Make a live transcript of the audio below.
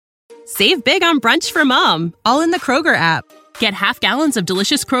Save big on brunch for mom, all in the Kroger app. Get half gallons of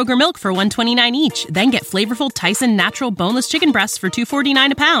delicious Kroger milk for $1.29 each. Then get flavorful Tyson natural boneless chicken breasts for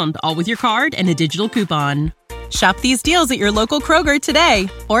 $2.49 a pound, all with your card and a digital coupon. Shop these deals at your local Kroger today,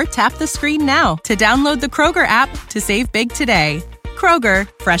 or tap the screen now to download the Kroger app to save big today. Kroger,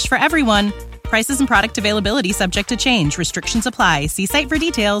 fresh for everyone. Prices and product availability subject to change. Restrictions apply. See site for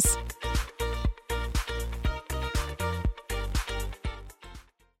details.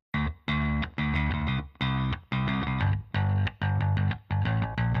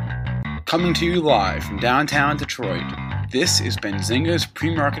 Coming to you live from downtown Detroit, this is Benzinga's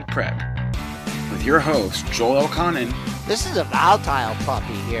PreMarket Prep. With your host, Joel Elconin. This is a volatile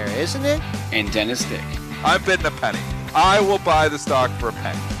puppy here, isn't it? And Dennis Dick. I'm bidding a penny. I will buy the stock for a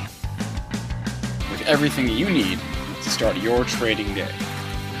penny. With everything you need to start your trading day.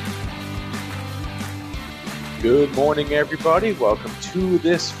 Good morning, everybody. Welcome to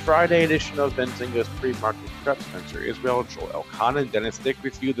this Friday edition of Benzinga's PreMarket Prep. Spencer Israel, Joel Elconin, Dennis Dick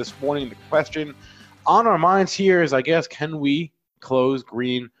with you this morning. The question on our minds here is, I guess, can we close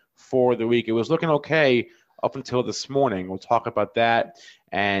green for the week? It was looking okay up until this morning. We'll talk about that.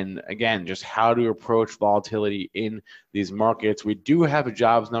 And again, just how to approach volatility in these markets. We do have a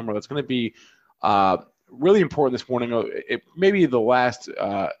jobs number that's going to be really important this morning. It may be the last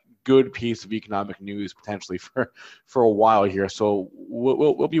good piece of economic news potentially for a while here. So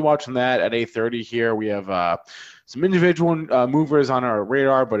we'll be watching that at 8:30 here. We have some individual movers on our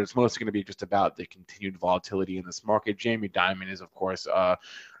radar, but it's mostly going to be just about the continued volatility in this market. Jamie Dimon is, of course,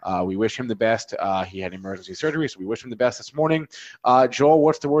 we wish him the best. He had emergency surgery, so we wish him the best this morning. Joel,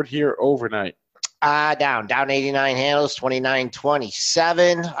 what's the word here overnight? Down 89 handles,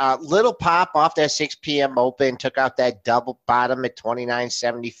 29.27. Little pop off that 6 p.m. open, took out that double bottom at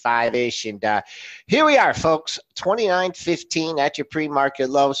 29.75-ish. And here we are, folks, 29.15 at your pre-market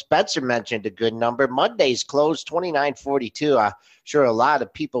low. Spencer mentioned a good number. Monday's closed 29.42. I'm sure a lot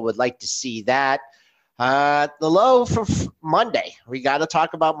of people would like to see that. The low for Monday, we got to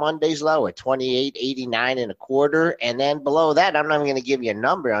talk about Monday's low at 28.89 and then below that, I'm not even going to give you a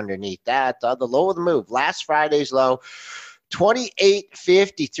number underneath that. The low of the move, last Friday's low,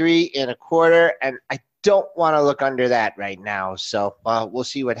 28.53 and I don't want to look under that right now. So we'll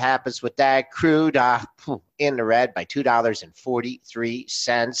see what happens with that. Crude in the red by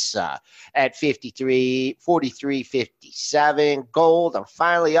 $2.43 at 43.57. Gold, I'm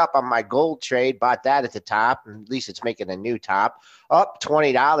finally up on my gold trade. Bought that at the top. At least it's making a new top. Up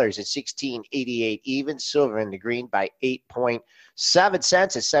 $20 at 16.88 even. Silver in the green by 8.7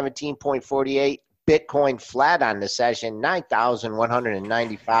 cents at 17.48. Bitcoin flat on the session,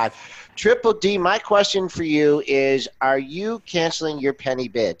 9,195. Triple D, my question for you is, are you canceling your penny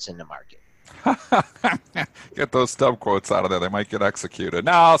bids in the market? Get those stub quotes out of there. They might get executed.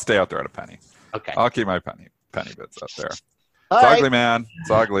 No, I'll stay out there at a penny. Okay. I'll keep my penny bids out there. It's right. ugly, man.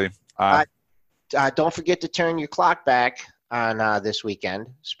 It's ugly. Don't forget to turn your clock back on this weekend.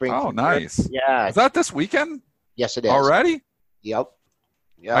 Spring. Oh, nice. Yeah. Is that this weekend? Yes, it is. Already? Yep.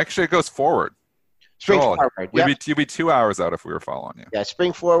 Actually, it goes forward. Spring Joel, forward. You'd be 2 hours out if we were following you. Yeah,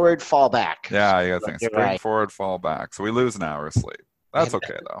 spring forward, fall back. Yeah, you got to think. Spring right. forward, fall back. So we lose an hour of sleep. That's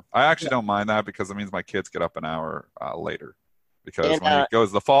okay, though. I actually don't mind that because it means my kids get up an hour later. Because when it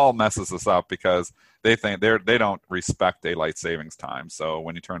goes, the fall messes us up because they think they don't respect daylight savings time. So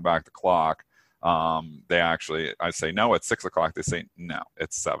when you turn back the clock, I say, no, it's 6 o'clock. They say, no,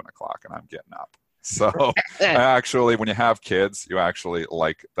 it's 7 o'clock and I'm getting up. So actually, when you have kids, you actually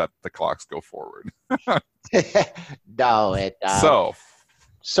like that the clocks go forward. No,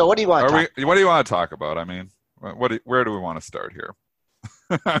 So what do you want? What do you want to talk about? I mean, where do we want to start here?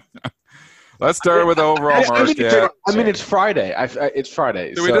 Let's start with the overall market. I mean, it's Friday. It's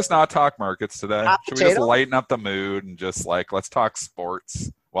Friday. Should we just not talk markets today? Should we just lighten up the mood and just let's talk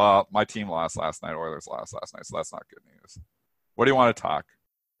sports? Well, my team lost last night. Oilers lost last night, so that's not good news. What do you want to talk?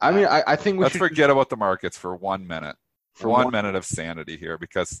 I mean, I think let's forget about the markets for 1 minute. For one minute of sanity here,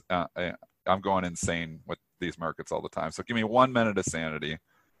 because I'm going insane with these markets all the time. So give me 1 minute of sanity.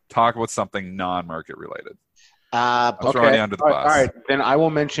 Talk about something non-market related. I'm throwing you under the bus. All right, then I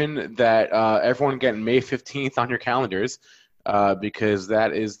will mention that everyone get May 15th on your calendars because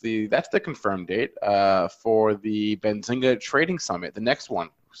that's the confirmed date for the Benzinga Trading Summit, the next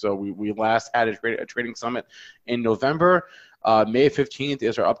one. So we last had a trading summit in November. May 15th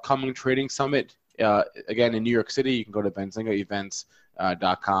is our upcoming trading summit. Again, in New York City, you can go to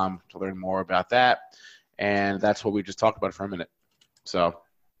benzingaevents.com to learn more about that. And that's what we just talked about for a minute. So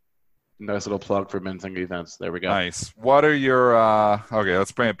nice little plug for Benzinga Events. There we go. Nice. What are your okay,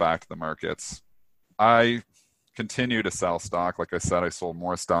 let's bring it back to the markets. I continue to sell stock. Like I said, I sold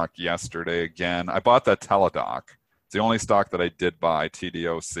more stock yesterday again. I bought that Teladoc. It's the only stock that I did buy,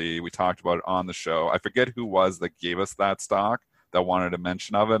 TDOC. We talked about it on the show. I forget who was that gave us that stock that wanted a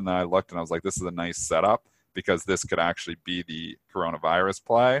mention of it. And I looked and I was like, this is a nice setup because this could actually be the coronavirus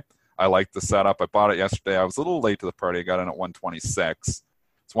play. I liked the setup. I bought it yesterday. I was a little late to the party. I got in at 126.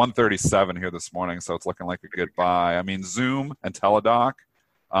 It's 137 here this morning, so it's looking like a good buy. I mean, Zoom and Teladoc.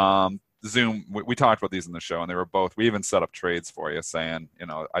 Zoom, we talked about these in the show, and they were both, we even set up trades for you saying,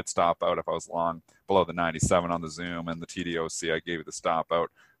 I'd stop out if I was long below the 97 on the Zoom, and the TDOC, I gave you the stop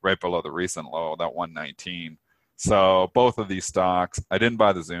out right below the recent low, that 119. So both of these stocks, I didn't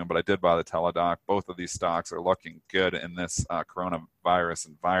buy the Zoom, but I did buy the Teladoc. Both of these stocks are looking good in this coronavirus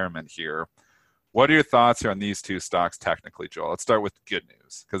environment here. What are your thoughts here on these two stocks technically, Joel? Let's start with good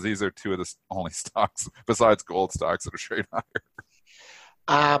news, because these are two of the only stocks besides gold stocks that are trading higher.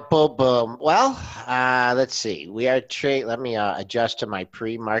 Boom. Well, let's see. We are let me adjust to my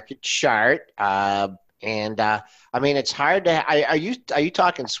pre-market chart. It's hard to. Are you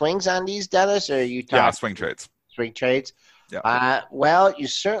talking swings on these, Dennis, or are you talking? Swing trades. Swing trades. Yeah. Well, you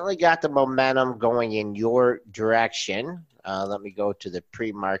certainly got the momentum going in your direction. Let me go to the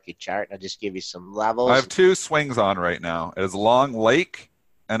pre-market chart. I'll just give you some levels. I have two swings on right now. It is long Lake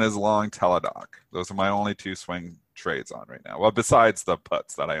and is long Teladoc. Those are my only two swing trades on right now. Well, besides the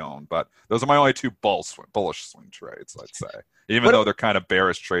puts that I own, but those are my only two bullish swing trades, let's say. Even though they're kind of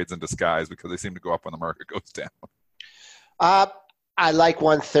bearish trades in disguise because they seem to go up when the market goes down. I like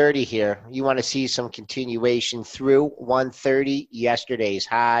 130 here. You want to see some continuation through 130. Yesterday's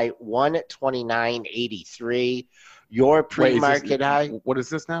high, 129.83. Your pre-market high. What is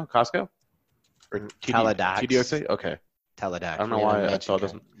this now? Costco? Or Teladoc. TDOC? Okay. Teladoc. I don't know why I thought it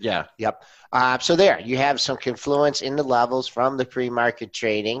doesn't. Yeah. Yep. So there, you have some confluence in the levels from the pre-market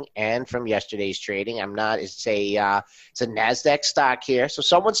trading and from yesterday's trading. It's a NASDAQ stock here. So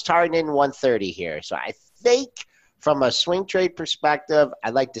someone's targeting 130 here. So I think from a swing trade perspective,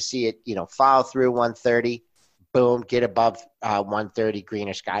 I'd like to see it, follow through 130. Boom, get above 130,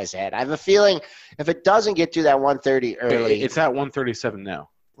 greener skies ahead. I have a feeling if it doesn't get to that 130 early. It's at 137 now.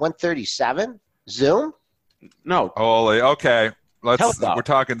 137? Zoom? No. Holy, okay. We're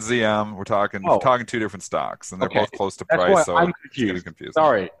talking ZM. We're talking two different stocks, and they're both close to price. So I'm confused.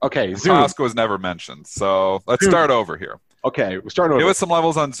 Sorry. Okay. Zoom. Costco was never mentioned. So let's start over here. Okay, we're starting over. Give us some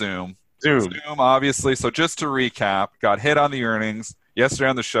levels on Zoom. Zoom, obviously. So just to recap, got hit on the earnings yesterday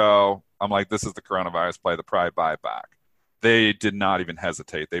on the show. I'm like, this is the coronavirus play, the pride buyback. They did not even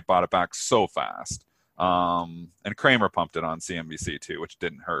hesitate. They bought it back so fast. And Kramer pumped it on CNBC too, which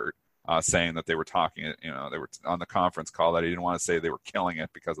didn't hurt, saying that they were talking, they were on the conference call that he didn't want to say they were killing it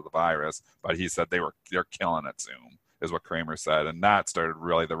because of the virus, but he said they're killing it, Zoom, is what Kramer said. And that started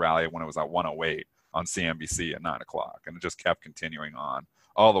really the rally when it was at 108 on CNBC at 9 o'clock. And it just kept continuing on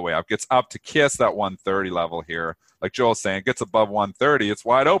all the way up. Gets up to kiss that 130 level here. Like Joel's saying, gets above 130, it's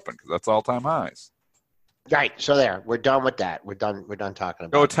wide open because that's all-time highs. Right. So there, we're done with that. We're done talking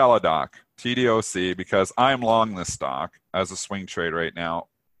about Go Teladoc, TDOC, because I'm long this stock as a swing trade right now,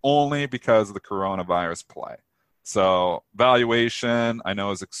 only because of the coronavirus play. So valuation, I know,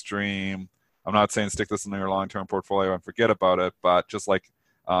 is extreme. I'm not saying stick this in your long-term portfolio and forget about it, but just like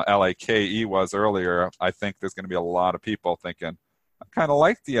LAKE was earlier, I think there's going to be a lot of people thinking, I kind of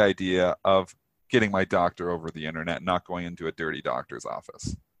like the idea of getting my doctor over the internet, not going into a dirty doctor's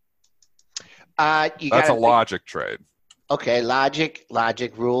office. That's a logic trade. Okay, logic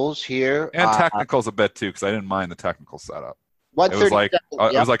rules here. And technicals a bit too, because I didn't mind the technical setup. It was like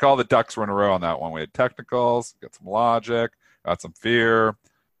all the ducks were in a row on that one. We had technicals, got some logic, got some fear.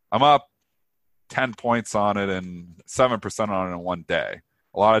 I'm up 10 points on it and 7% on it in one day.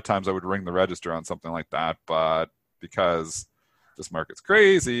 A lot of times I would ring the register on something like that, but because this market's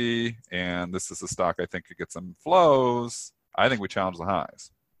crazy and this is a stock I think could get some flows, I think we challenge the highs.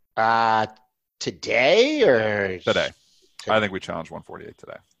 Today or? Today. I think we challenge 148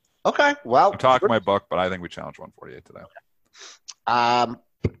 today. Okay, well. I'm talking my book, but I think we challenge 148 today. I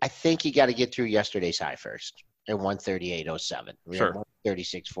think you got to get through yesterday's high first at 138.07. Sure.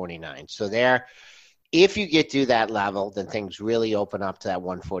 136.49. So there, if you get to that level, then things really open up to that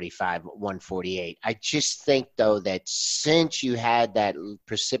 145, 148. I just think, though, that since you had that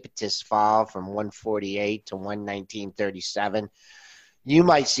precipitous fall from 148 to 119.37, you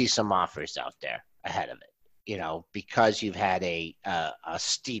might see some offers out there ahead of it, because you've had a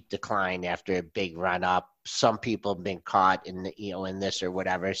steep decline after a big run up. Some people have been caught in in this or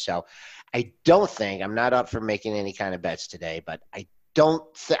whatever. So I don't think, I'm not up for making any kind of bets today, but I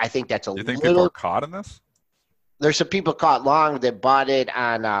think that's a little. You think people are caught in this? There's some people caught long that bought it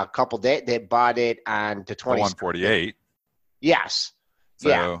on a couple days. They bought it on the 20. 148. Yes. So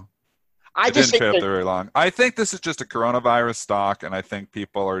yeah. It didn't trade up there very long. I think this is just a coronavirus stock, and I think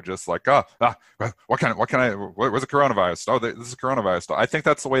people are just like, where's the coronavirus? Oh, this is a coronavirus stock. I think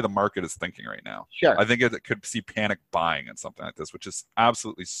that's the way the market is thinking right now. Sure. I think it could see panic buying in something like this, which is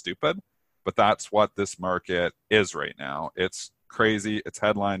absolutely stupid, but that's what this market is right now. It's crazy. It's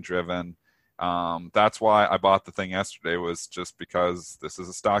headline driven. That's why I bought the thing yesterday, was just because this is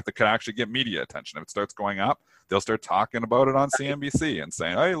a stock that could actually get media attention. If it starts going up, they'll start talking about it on CNBC and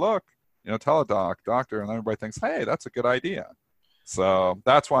saying, hey, look, Teladoc, doctor, and everybody thinks, hey, that's a good idea. So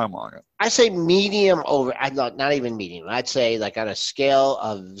that's why I'm long it. I say medium over, not even medium. I'd say like on a scale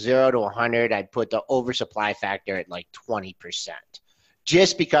of 0 to 100, I'd put the oversupply factor at like 20%.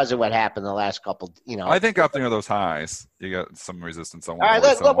 Just because of what happened the last couple, I think up near those highs, you got some resistance on one. All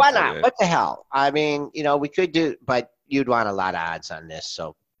right, look, why not? What the hell? I mean, we could do, but you'd want a lot of odds on this,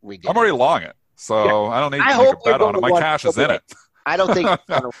 so we did. I'm already long it, so I don't need to make a bet on it. My cash is in it. I don't think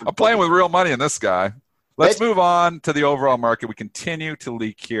I'm playing with real money in this guy. Let's move on to the overall market. We continue to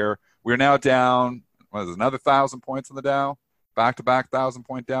leak here. We're now down, another 1,000 points in the Dow? Back-to-back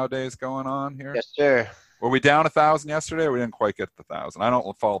 1,000-point Dow days going on here? Yes, sir. Were we down 1,000 yesterday, or we didn't quite get the 1,000? I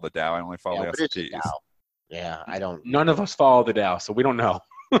don't follow the Dow. I only follow the S&Ps. Yeah, I don't. None of us follow the Dow, so we don't know.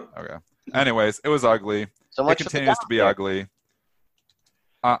 Okay. Anyways, it was ugly. It continues to be ugly.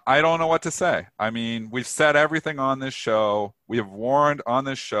 I don't know what to say. I mean, we've said everything on this show. We have warned on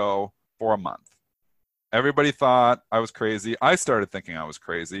this show for a month. Everybody thought I was crazy. I started thinking I was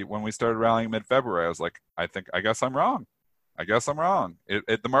crazy when we started rallying mid-February. I was like, I guess I'm wrong.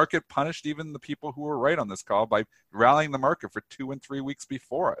 The market punished even the people who were right on this call by rallying the market for 2 and 3 weeks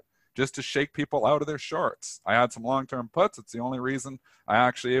before it, just to shake people out of their shorts. I had some long-term puts. It's the only reason I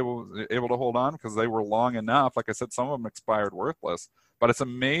actually able to hold on, because they were long enough. Like I said, some of them expired worthless. But it's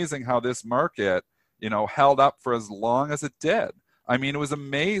amazing how this market, held up for as long as it did. I mean, it was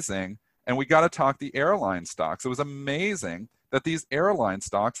amazing. And we got to talk the airline stocks. It was amazing that these airline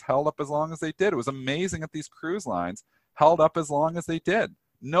stocks held up as long as they did. It was amazing that these cruise lines held up as long as they did.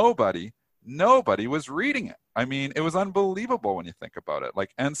 Nobody was reading it. I mean, it was unbelievable when you think about it.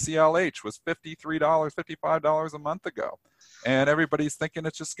 Like NCLH was $53, $55 a month ago. And everybody's thinking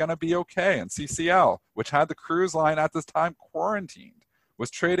it's just going to be okay. And CCL, which had the cruise line at this time quarantined, was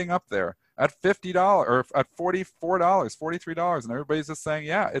trading up there at $50 or at $44, $43. And everybody's just saying,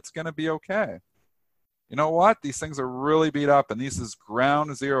 yeah, it's going to be okay. You know what? These things are really beat up, and this is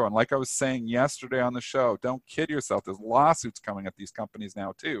ground zero. And like I was saying yesterday on the show, don't kid yourself. There's lawsuits coming at these companies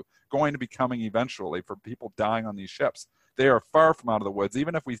now, too, going to be coming eventually for people dying on these ships. They are far from out of the woods.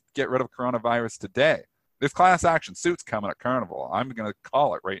 Even if we get rid of coronavirus today, there's class action suits coming at Carnival. I'm going to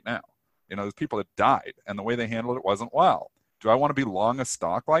call it right now. There's people that died, and the way they handled it wasn't well. Do I want to be long a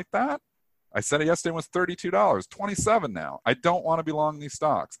stock like that? I said it yesterday was $32, $27 now. I don't want to be long these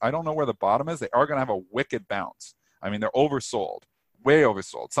stocks. I don't know where the bottom is. They are going to have a wicked bounce. I mean, they're oversold, way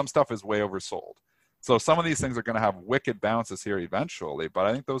oversold. Some stuff is way oversold. So some of these things are going to have wicked bounces here eventually, but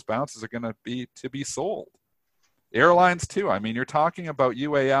I think those bounces are going to be sold. Airlines too. I mean, you're talking about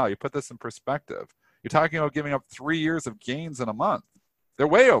UAL. You put this in perspective. You're talking about giving up 3 years of gains in a month. They're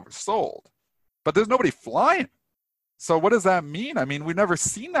way oversold, but there's nobody flying. So what does that mean? I mean, we've never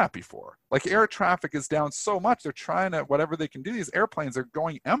seen that before. Like, air traffic is down so much. They're trying to, whatever they can do. These airplanes are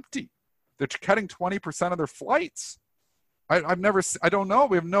going empty. They're cutting 20% of their flights. I don't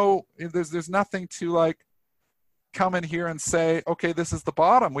know. There's nothing to like come in here and say, okay, this is the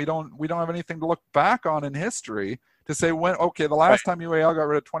bottom. We don't have anything to look back on in history to say the last time UAL got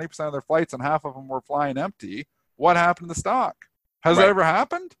rid of 20% of their flights and half of them were flying empty, what happened to the stock? Has that ever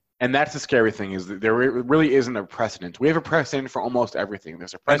happened? And that's the scary thing, is that there really isn't a precedent. We have a precedent for almost everything.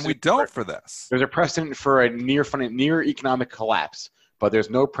 There's a precedent, and we don't for this. There's a precedent for a near economic collapse, but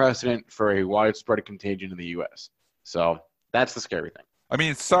there's no precedent for a widespread contagion in the U.S. So that's the scary thing. I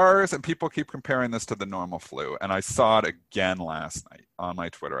mean, SARS, and people keep comparing this to the normal flu, and I saw it again last night on my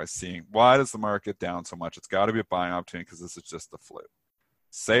Twitter. I was seeing, why is the market down so much? It's got to be a buying opportunity because this is just the flu.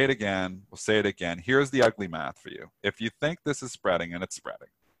 Say it again. We'll say it again. Here's the ugly math for you. If you think this is spreading, and it's spreading,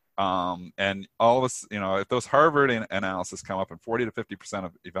 and all of us, if those Harvard analysis come up and 40 to 50%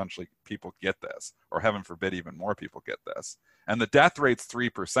 of eventually people get this, or heaven forbid, even more people get this, and the death rate's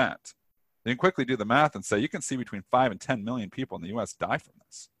 3%, then quickly do the math and say you can see between 5 and 10 million people in the U.S. die from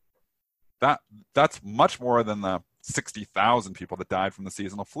this. That's much more than the 60,000 people that died from the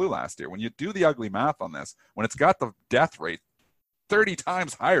seasonal flu last year. When you do the ugly math on this, when it's got the death rate 30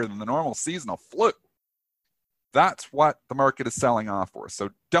 times higher than the normal seasonal flu, that's what the market is selling off for.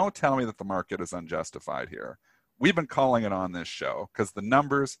 So don't tell me that the market is unjustified here. we've been calling it on this show because the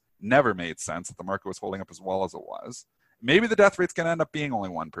numbers never made sense that the market was holding up as well as it was. Maybe the death rate's going to end up being only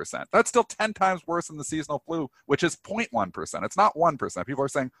 1%. That's still 10 times worse than the seasonal flu, which is 0.1%. It's not 1%. People are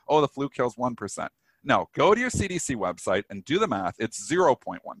saying, oh, the flu kills 1%. No, go to your CDC website and do the math. It's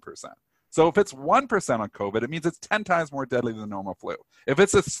 0.1%. So if it's 1% on COVID, it means it's 10 times more deadly than the normal flu. If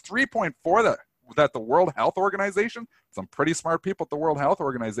it's a 3.4 that the World Health Organization, some pretty smart people at the World Health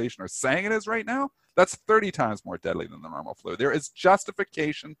Organization are saying it is right now, that's 30 times more deadly than the normal flu. There is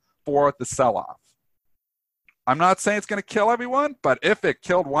justification for the sell-off. I'm not saying it's going to kill everyone, but if it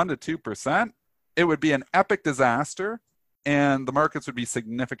killed 1% to 2%, it would be an epic disaster, and the markets would be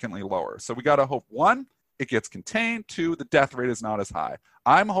significantly lower. So we got to hope, 1, it gets contained, 2, the death rate is not as high.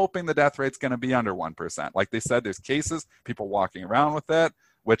 I'm hoping the death rate's going to be under 1%. Like they said, there's cases, people walking around with it,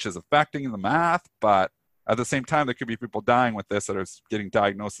 which is affecting the math, but at the same time, there could be people dying with this that are getting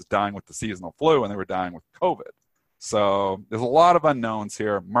diagnosed as dying with the seasonal flu, and they were dying with COVID. So there's a lot of unknowns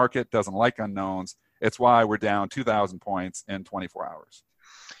here. Market doesn't like unknowns. It's why we're down 2,000 points in 24 hours.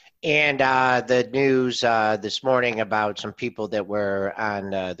 And the news this morning about some people that were on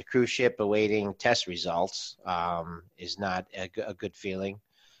the cruise ship awaiting test results is not a good feeling.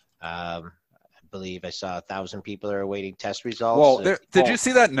 I believe I saw 1,000 people are awaiting test results. Well, did you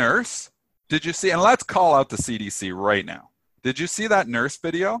see that nurse? Did you see? And let's call out the CDC right now. Did you see that nurse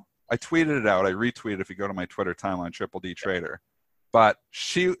video? I tweeted it out. I retweeted if you go to my Twitter timeline, Triple D Trader. But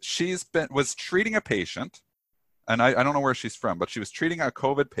she was treating a patient, and I don't know where she's from, but she was treating a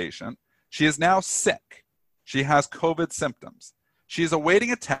COVID patient. She is now sick. She has COVID symptoms. She is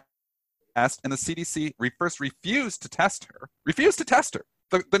awaiting a test, and the CDC first refused to test her.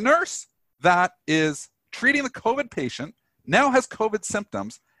 The nurse that is treating the COVID patient now has COVID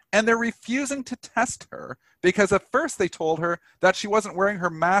symptoms, and they're refusing to test her because at first they told her that she wasn't wearing her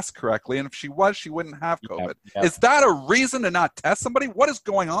mask correctly, and if she was, she wouldn't have COVID. Yep. Is that a reason to not test somebody? What is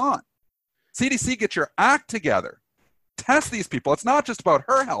going on? CDC, get your act together. Test these people. It's not just about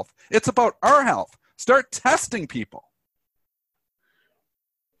her health. It's about our health. Start testing people.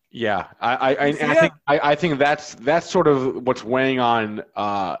 Yeah, I think that's sort of what's weighing on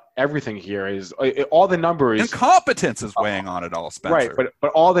everything here is all the numbers. Incompetence is weighing on it all, Spencer. Right,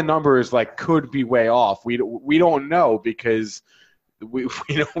 but all the numbers could be way off. We don't know because we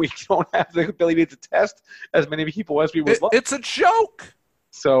don't have the ability to test as many people as we would like. It's a joke.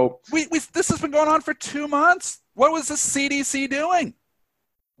 So this has been going on for 2 months. What was the CDC doing?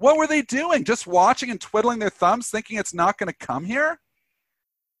 What were they doing? Just watching and twiddling their thumbs, thinking it's not going to come here?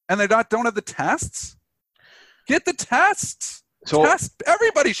 And they don't have the tests? Get the tests.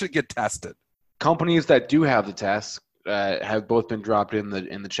 Everybody should get tested. Companies that do have the tests have both been dropped in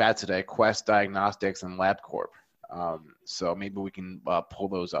the chat today: Quest Diagnostics and LabCorp. So maybe we can pull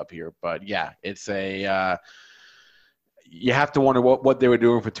those up here. But yeah, it's you have to wonder what they were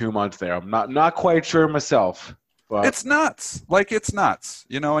doing for 2 months there. I'm not quite sure myself. But it's nuts. It's nuts.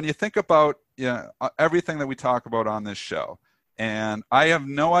 And you think about everything that we talk about on this show. And I have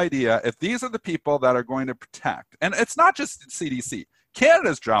no idea if these are the people that are going to protect. And it's not just CDC.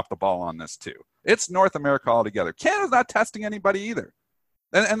 Canada's dropped the ball on this too. It's North America altogether. Canada's not testing anybody either.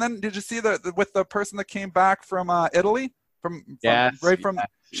 And then did you see with the person that came back from Italy?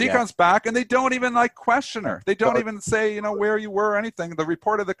 She comes back and they don't even question her. They don't even say, where you were or anything. The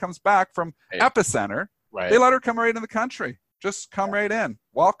reporter that comes back from Epicenter, they let her come right in the country. Just come right in.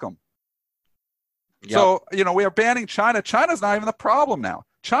 Welcome. Yep. So, we are banning China. China's not even the problem now.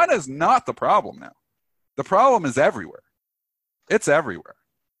 China is not the problem now. The problem is everywhere. It's everywhere.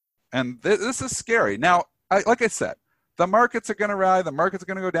 And this is scary. Now, like I said, the markets are going to rally. The markets are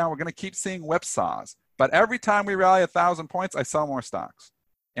going to go down. We're going to keep seeing whipsaws. But every time we rally 1,000 points, I sell more stocks.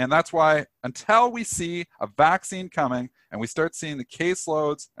 And that's why until we see a vaccine coming and we start seeing the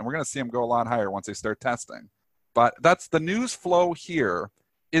caseloads, and we're going to see them go a lot higher once they start testing. But that's the news flow here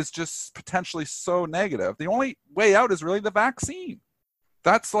is just potentially so negative. The only way out is really the vaccine.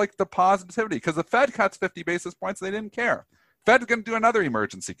 That's the positivity, because the Fed cuts 50 basis points. They didn't care. Fed's going to do another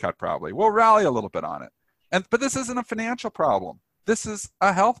emergency cut probably. We'll rally a little bit on it. But this isn't a financial problem. This is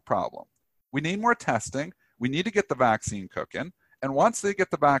a health problem. We need more testing. We need to get the vaccine cooking. And once they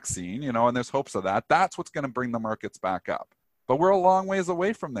get the vaccine, and there's hopes of that, that's what's going to bring the markets back up. But we're a long ways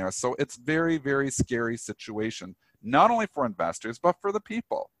away from there. So it's very, very scary situation, not only for investors, but for the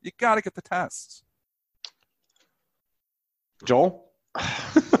people. You got to get the tests. Joel?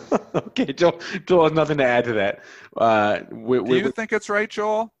 Okay, Joel has nothing to add to that. Do you think it's right,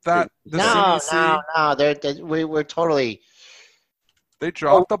 Joel? That the No. We're totally. They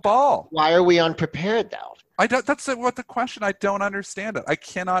dropped the ball. Why are we unprepared, though? That's what the question. I don't understand it. I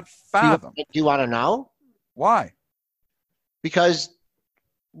cannot fathom. Do you want to know? Why? because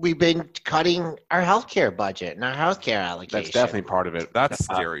we've been cutting our healthcare budget and our healthcare allocation. That's definitely part of it. That's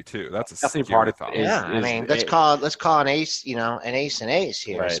scary too. That's a definitely scary part of thought. it. I mean, let's call an ace, an ace and ace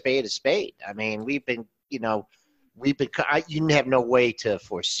here, Right. a spade. I mean, you have no way to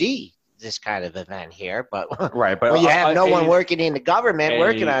foresee this kind of event here, but right. But when you have no one working in the government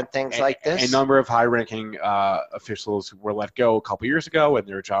working on things like this. A number of high-ranking officials who were let go a couple years ago, and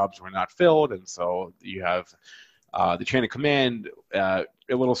their jobs were not filled, and so you have the chain of command a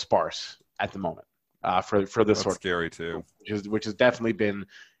little sparse at the moment for this That's sort of scary too. which has definitely been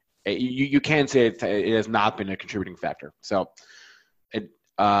you can say it has not been a contributing factor. So,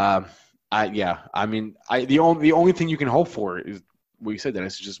 the only thing you can hope for is what you said. That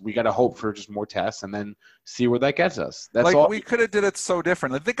it's just we got to hope for just more tests and then see where that gets us. That's like all. we could have did it so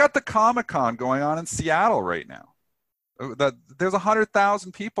differently. They got the Comic-Con going on in Seattle right now. There's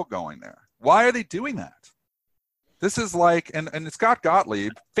 100,000 people going there. Why are they doing that? This is like, and Scott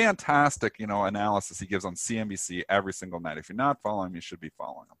Gottlieb, fantastic, analysis he gives on CNBC every single night. If you're not following him, you should be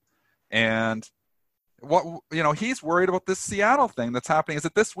following him. And he's worried about this Seattle thing that's happening. Is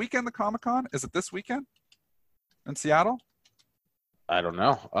it this weekend, the Comic-Con? Is it this weekend in Seattle? I don't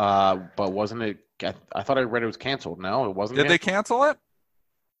know. But wasn't it? I thought I read it was canceled. No, it wasn't. Did they cancel it?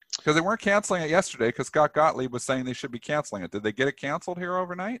 Because they weren't canceling it yesterday because Scott Gottlieb was saying they should be canceling it. Did they get it canceled here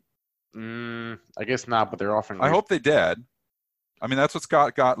overnight? I guess not, but they're offering. I hope they did. I mean, that's what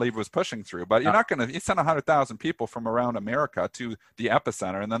Scott Gottlieb was pushing through. But you're not going to send 100,000 people from around America to the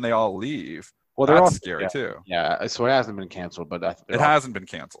epicenter and then they all leave. Well, that's scary too. Yeah, so it hasn't been canceled, but it hasn't been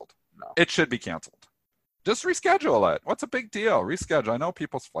canceled. No. It should be canceled. Just reschedule it. What's a big deal? Reschedule. I know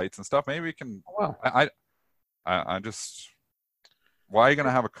people's flights and stuff. Maybe we can. Well, I just. Why are you going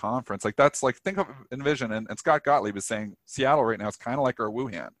to have a conference? Like that's like envision. And Scott Gottlieb is saying Seattle right now is kind of like our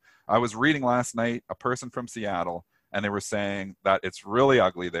Wuhan. I was reading last night a person from Seattle, and they were saying that it's really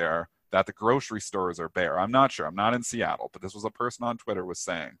ugly there, that the grocery stores are bare. I'm not sure. I'm not in Seattle, but this was a person on Twitter was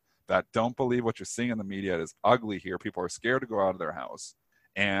saying that don't believe what you're seeing in the media. It is ugly here. People are scared to go out of their house.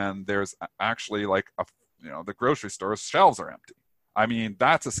 And there's actually like the grocery stores shelves are empty. I mean,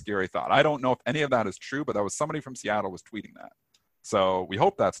 that's a scary thought. I don't know if any of that is true, but that was somebody from Seattle was tweeting that. So we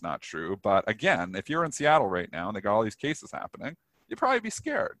hope that's not true. But again, if you're in Seattle right now and they got all these cases happening, you'd probably be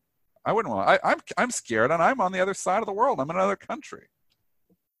scared. I wouldn't want. I'm scared, and I'm on the other side of the world. I'm in another country.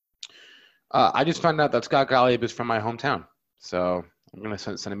 I just found out that Scott Gottlieb is from my hometown, so I'm gonna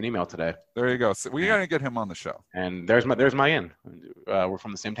send him an email today. There you go. So we're gonna get him on the show. And there's my in. We're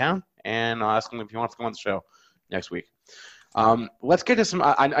from the same town, and I'll ask him if he wants to come on the show next week. Let's get to some.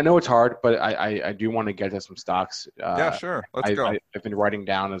 I know it's hard, but I do want to get to some stocks. Yeah, sure. Let's go. I've been writing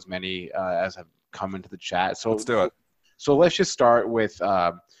down as many as have come into the chat. So let's do it. So let's just start with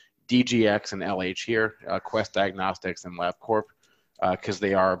DGX and LH here, Quest Diagnostics and LabCorp, because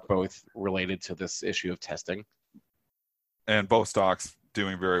they are both related to this issue of testing. And both stocks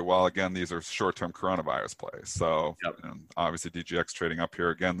doing very well. Again, these are short-term coronavirus plays. So obviously DGX trading up here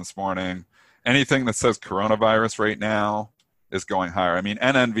again this morning. Anything that says coronavirus right now is going higher. I mean,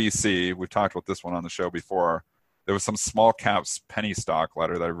 NNVC, we've talked about this one on the show before. There was some small caps penny stock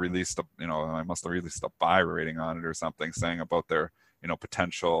letter that released I must have released a buy rating on it or something saying about their,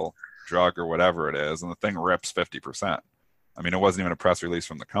 potential drug or whatever it is. And the thing rips 50%. I mean, it wasn't even a press release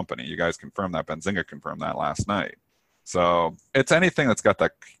from the company. You guys confirmed that. Benzinga confirmed that last night. So it's anything that's got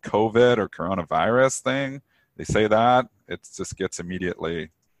that COVID or coronavirus thing. They say that it just gets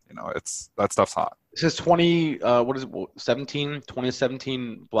immediately, that stuff's hot. This is 2017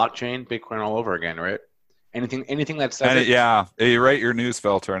 blockchain, Bitcoin all over again, right? Anything that says yeah, you rate your news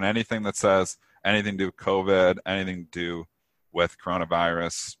filter and anything that says anything to do with COVID, anything to do with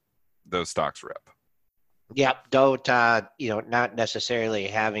coronavirus, those stocks rip. Yep. Don't, not necessarily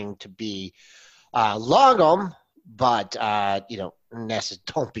having to be long them, but,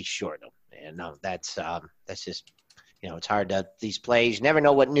 don't be short them. That's just, it's hard to, these plays, you never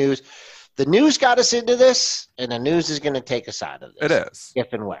know what news. The news got us into this, and the news is going to take us out of this. It is.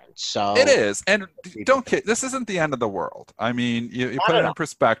 If and when. So it is. And don't kid, this isn't the end of the world. I mean, you put it in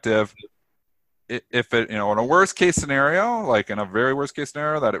perspective. If it, in a worst case scenario, like in a very worst case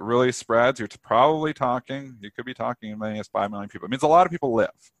scenario that it really spreads, you could be talking as many as 5 million people. It means a lot of people live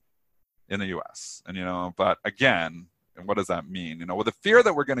in the U.S. And, but again, and what does that mean? With the fear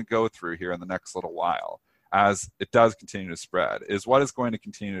that we're going to go through here in the next little while, as it does continue to spread, is what is going to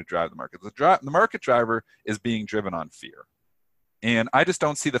continue to drive the market. The market driver is being driven on fear. And I just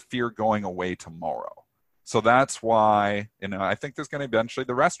don't see the fear going away tomorrow. So that's why, I think there's going to eventually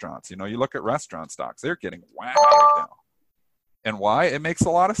the restaurants. You look at restaurant stocks, they're getting whacked right now. And why? It makes a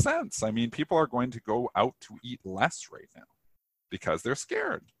lot of sense. I mean, people are going to go out to eat less right now. because they're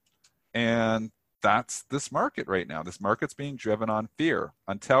scared. And that's this market right now. This market's being driven on fear.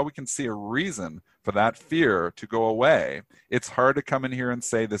 Until we can see a reason for that fear to go away, it's hard to come in here and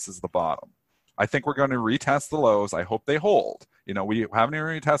say this is the bottom. I think we're going to retest the lows. I hope they hold. We haven't even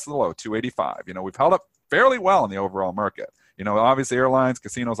retested the low, 285. We've held up fairly well in the overall market. Obviously airlines,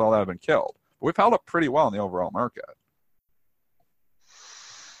 casinos, all that have been killed. But we've held up pretty well in the overall market.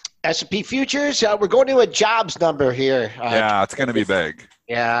 S&P futures, we're going to a jobs number here. Yeah, it's going to be big.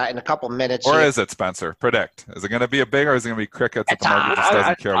 Yeah, in a couple minutes. Or here. is it, Spencer? Predict. Is it going to be a big, or is it going to be crickets that the market just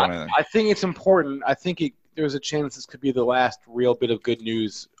doesn't care about anything? I think it's important. I think there's a chance this could be the last real bit of good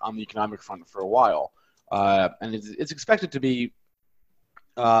news on the economic front for a while. And it's expected to be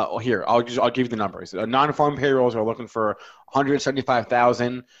here. I'll give you the numbers. Non-farm payrolls are looking for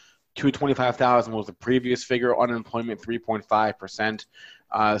 175,000. 225,000 was the previous figure. Unemployment 3.5%.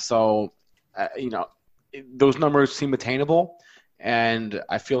 Those numbers seem attainable, and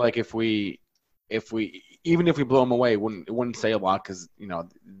I feel like if we even if we blow them away, it wouldn't say a lot because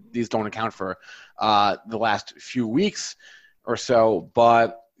these don't account for the last few weeks or so.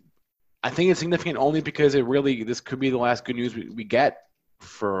 But I think it's significant only because this could be the last good news we get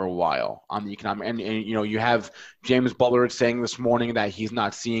for a while on the economic. And you have James Bullard saying this morning that he's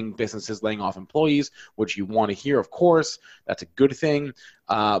not seeing businesses laying off employees, which you want to hear, of course. That's a good thing.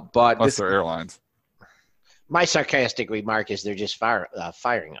 But unless they're airlines. My sarcastic remark is they're just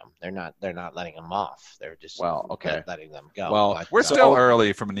firing them. They're not letting them off. They're just letting them go. Well, we're still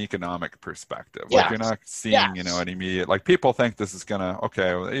early from an economic perspective. Like you're not seeing an immediate. Like people think this is gonna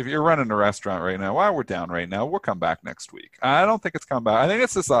if you're running a restaurant right now, we're down right now. We'll come back next week. I don't think it's come back. I think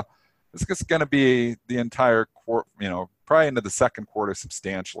it's just going to be the entire quarter. Probably into the second quarter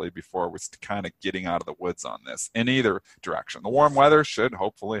substantially before we're kind of getting out of the woods on this in either direction. The warm weather should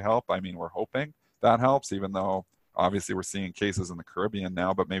hopefully help. I mean, we're hoping that helps, even though obviously we're seeing cases in the Caribbean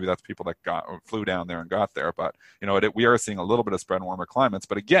now, but maybe that's people that flew down there and got there. But, we are seeing a little bit of spread in warmer climates.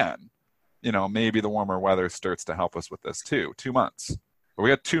 But again, maybe the warmer weather starts to help us with this too. 2 months. But we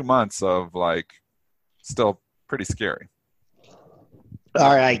got 2 months of still pretty scary.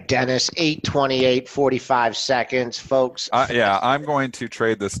 All right, Dennis, 8:28, 45 seconds, folks. I'm going to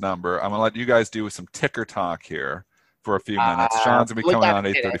trade this number. I'm going to let you guys do some ticker talk here for a few minutes. Sean's going to be coming on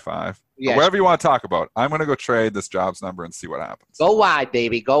 8:35. Yes. Whatever you want to talk about. I'm going to go trade this jobs number and see what happens. Go wide,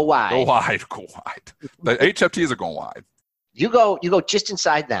 baby. Go wide. Go wide. Go wide. The HFTs are going wide. You go just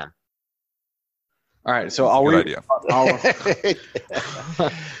inside them. All right, so I'll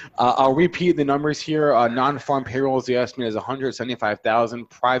repeat the numbers here. Non-farm payrolls, the estimate is 175,000.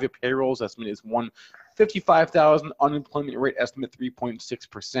 Private payrolls, estimate is 155,000. Unemployment rate estimate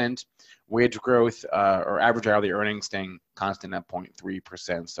 3.6%. Wage growth or average hourly earnings staying constant at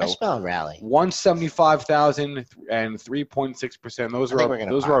 0.3%. So I smell a rally. 175,000 and 3.6%. Those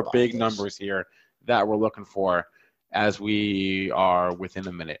are our big numbers here that we're looking for as we are within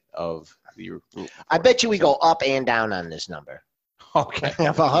a minute of the. I bet you we go up and down on this number. Okay.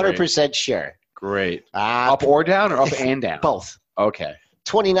 I'm 100% sure. Great. Up or down, or up and down? Both. Okay.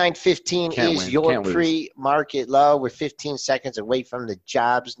 29.15 is your pre-market low. We're 15 seconds away from the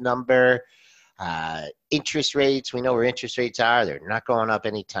jobs number. Interest rates, we know where interest rates are. They're not going up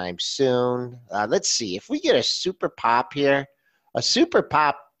anytime soon. Let's see. If we get a super pop here, well,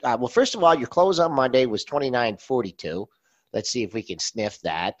 first of all, your close on Monday was 29.42. Let's see if we can sniff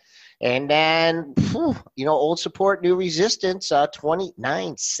that. And then, old support, new resistance,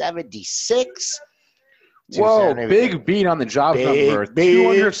 29.76. Whoa, big beat on the jobs number.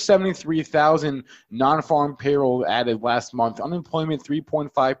 273,000 non-farm payroll added last month. Unemployment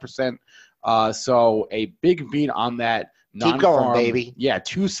 3.5%. So a big beat on that non-farm. Keep going, baby. Yeah,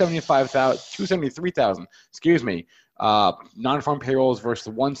 273,000. Excuse me. Non-farm payrolls versus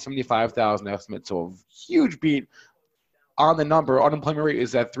the 175,000 estimate. So a huge beat on the number. Unemployment rate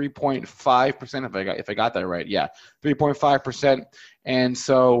is at 3.5%. If I got that right, yeah, 3.5%. And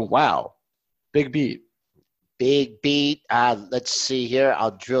so, wow, big beat. Big beat. Let's see here.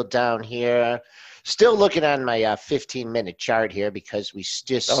 I'll drill down here. Still looking on my 15-minute chart here because we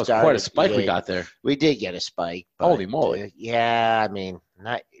just started. That was quite a spike we got there. We did get a spike. But, holy moly. Yeah, I mean,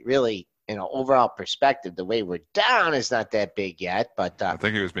 not really. Overall perspective, the way we're down is not that big yet. But I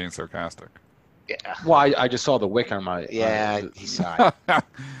think he was being sarcastic. Yeah. Well, I just saw the wick on my. Yeah, he saw it.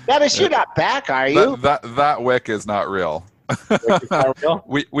 Dennis, you're not back, are you? That wick is not real.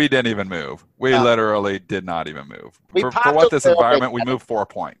 We didn't even move. We literally did not even move. For what this environment, we moved 4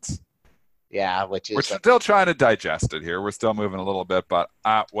 points. Yeah, we're still trying to digest it here. We're still moving a little bit, but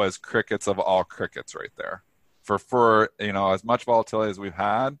that was crickets of all crickets right there. For as much volatility as we've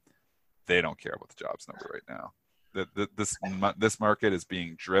had, they don't care about the jobs number right now. This market is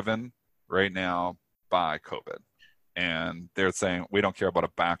being driven right now by COVID. And they're saying we don't care about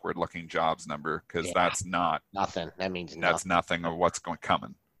a backward-looking jobs number because that's not nothing. That means that's nothing of what's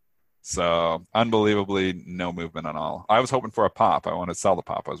coming. So unbelievably, no movement at all. I was hoping for a pop. I wanted to sell the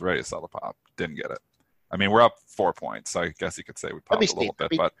pop. I was ready to sell the pop. Didn't get it. I mean, we're up 4 points, so I guess you could say we popped a little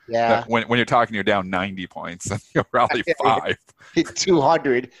bit. But when you're talking, you're down 90 points and you rally 5.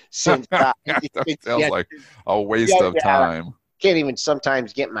 200 since that feels like a waste of time. Can't even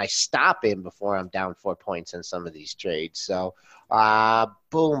sometimes get my stop in before I'm down 4 points in some of these trades. So,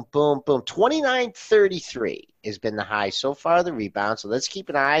 boom, boom, boom. 29.33 has been the high so far, the rebound. So let's keep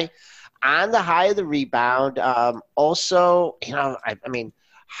an eye on the high of the rebound. Also, I mean,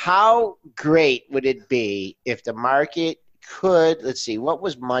 how great would it be if the market could, let's see, what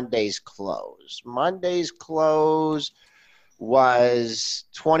was Monday's close? Monday's close was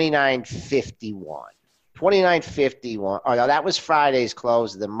 29.51. 29.51. Oh, no, that was Friday's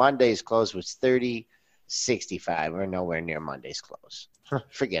close. The Monday's close was 30.65. We're nowhere near Monday's close.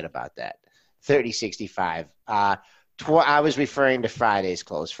 Forget about that. 30.65. I was referring to Friday's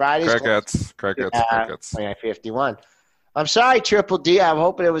close. Crickets. 29.51. I'm sorry, Triple D. I'm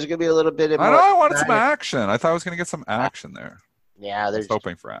hoping it was going to be a little bit more. I wanted some action. I thought I was going to get some action there. Yeah, there's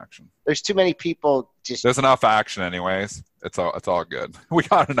hoping for action. There's too many people. There's enough action, anyways. It's all good. We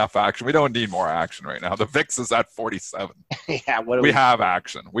got enough action. We don't need more action right now. The VIX is at 47. Yeah, we have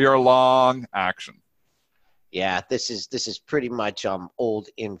action. We are long action. Yeah, this is pretty much old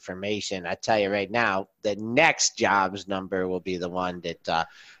information. I tell you right now, the next jobs number will be the one that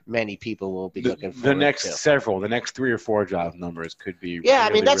many people will be looking for. The next 3 or 4 job numbers could be. Yeah, really, I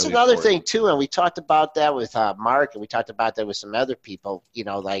mean that's really another important. thing too, and we talked about that with Mark, and we talked about that with some other people.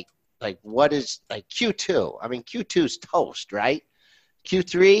 Like what is like Q2? I mean Q2's toast, right?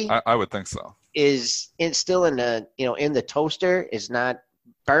 Q3. I would think so. Is still in the in the toaster, is not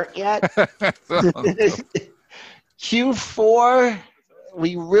burnt yet. Q4,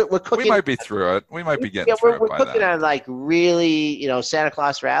 we're cooking. We might be through it. We might be getting through it. We're cooking on like really, Santa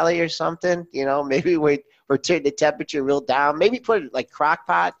Claus Rally or something. Maybe we're turning the temperature real down. Maybe put it like crock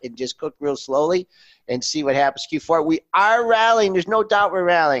pot and just cook real slowly and see what happens. Q4, we are rallying. There's no doubt we're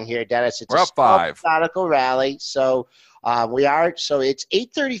rallying here, Dennis. We're up 5. Methodical rally. So we are. So it's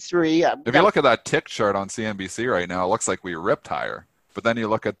 8:33. If you look at that tick chart on CNBC right now, it looks like we ripped higher. But then you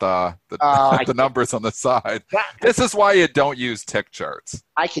look at the numbers on the side. This is why you don't use tick charts.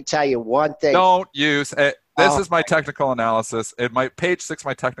 I can tell you one thing. Don't use it. This is my technical analysis. Page 6,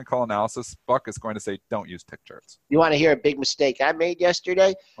 my technical analysis book is going to say don't use tick charts. You want to hear a big mistake I made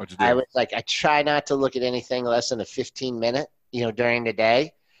yesterday? What'd you do? I was like, I try not to look at anything less than a 15-minute, during the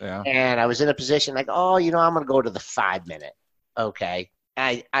day. Yeah. And I was in a position like, I'm going to go to the 5-minute. Okay.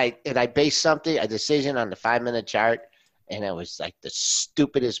 I based a decision on the 5-minute chart. And it was like the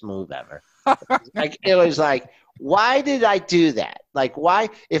stupidest move ever. It was like, why did I do that? Like, why,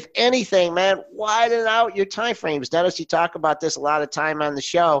 if anything, man, widen out your time frames. Dennis, you talk about this a lot of time on the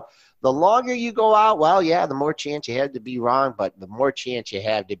show. The longer you go out, well, yeah, the more chance you have to be wrong, but the more chance you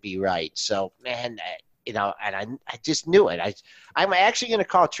have to be right. So, man, and I just knew it. I'm actually going to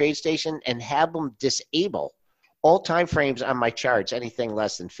call TradeStation and have them disable all time frames on my charts, anything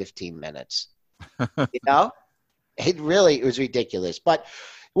less than 15 minutes. It was ridiculous. But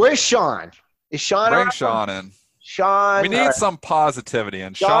where's Sean? Is Sean Bring around? Sean in. Sean. We need some positivity.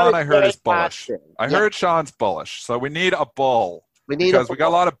 And Sean, I heard, is bullish. I heard Sean's bullish. So we need a bull. We got a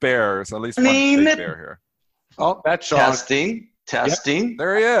lot of bears. At least one big bear here. Oh, that's Sean. Testing. Yep.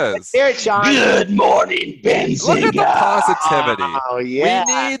 There he is. There, Sean. Good morning, Benzinga. Look at the positivity. Oh, yeah.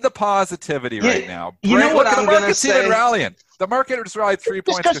 We need the positivity right now. You know what I'm going to say? say? Rallying. The market has rallied 3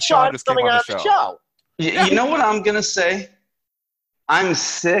 points because Sean just came on the show. You know what I'm going to say? I'm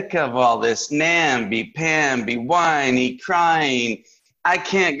sick of all this namby-pamby, whiny, crying. I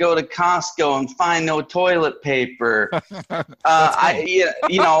can't go to Costco and find no toilet paper. And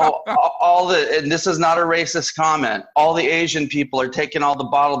this is not a racist comment. All the Asian people are taking all the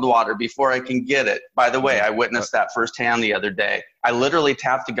bottled water before I can get it. By the way, I witnessed that firsthand the other day. I literally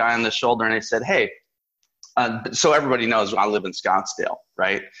tapped the guy on the shoulder and I said, hey, so everybody knows I live in Scottsdale,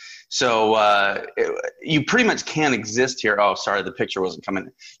 right? So you pretty much can't exist here. Oh, sorry, the picture wasn't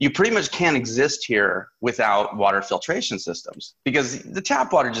coming. You pretty much can't exist here without water filtration systems because the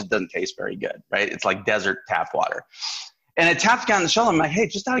tap water just doesn't taste very good, right? It's like desert tap water. And I tapped the guy on the shoulder. I'm like, hey,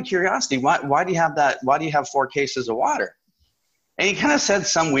 just out of curiosity, why do you have that? Why do you have 4 cases of water? And he kind of said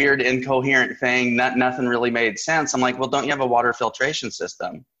some weird incoherent thing. Nothing really made sense. I'm like, well, don't you have a water filtration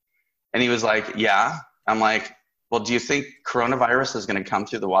system? And he was like, yeah. I'm like, well, do you think coronavirus is going to come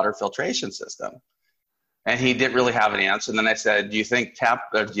through the water filtration system? And he didn't really have an answer. And then I said, do you think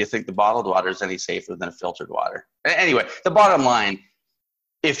the bottled water is any safer than a filtered water? Anyway, the bottom line,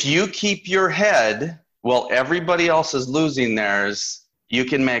 if you keep your head while everybody else is losing theirs, you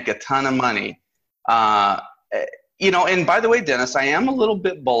can make a ton of money. And by the way, Dennis, I am a little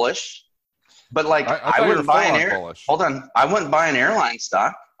bit bullish, but I wouldn't buy I wouldn't buy an airline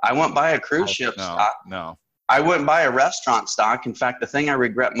stock. I wouldn't buy a cruise ship stock. No. I wouldn't buy a restaurant stock. In fact, the thing I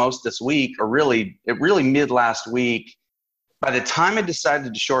regret most this week, or really mid last week, by the time I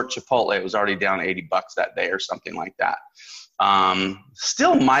decided to short Chipotle, it was already down $80 that day or something like that.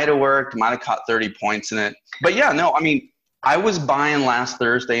 Still might have worked, might have caught 30 points in it. But yeah, no, I mean, I was buying last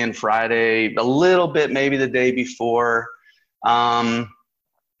Thursday and Friday, a little bit maybe the day before. I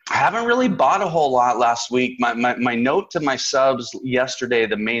haven't really bought a whole lot last week. My note to my subs yesterday,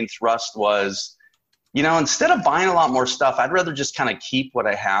 the main thrust was, instead of buying a lot more stuff, I'd rather just kind of keep what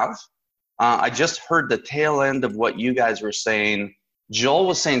I have. I just heard the tail end of what you guys were saying. Joel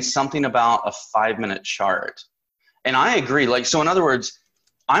was saying something about a 5-minute chart. And I agree. So in other words,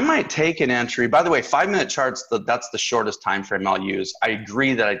 I might take an entry. By the way, 5-minute charts, that's the shortest time frame I'll use. I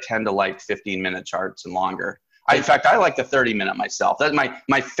agree that I tend to like 15-minute charts and longer. In fact, I like the 30-minute myself. That's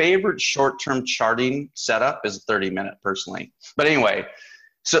my favorite short-term charting setup is 30-minute personally. But anyway,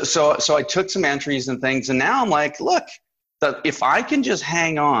 so I took some entries and things, and now I'm like, look, if I can just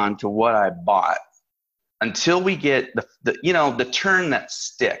hang on to what I bought until we get the turn that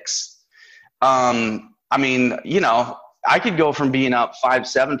sticks. I could go from being up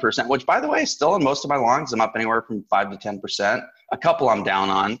 5-7%, which by the way, still in most of my longs, I'm up anywhere from 5 to 10%. A couple I'm down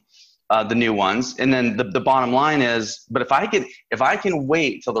on, the new ones. And then the bottom line is, but if I can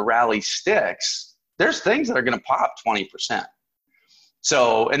wait till the rally sticks, there's things that are going to pop 20%.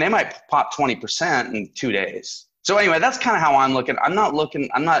 So, and they might pop 20% in 2 days. So anyway, that's kind of how I'm looking. I'm not thinking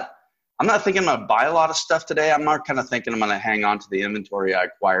I'm going to buy a lot of stuff today. I'm not kind of thinking I'm going to hang on to the inventory I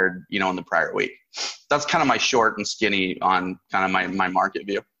acquired, in the prior week. That's kind of my short and skinny on kind of my market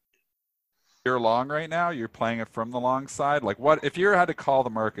view. You're long right now. You're playing it from the long side. Like, what if you had to call the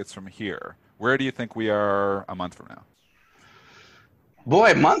markets from here? Where do you think we are a month from now?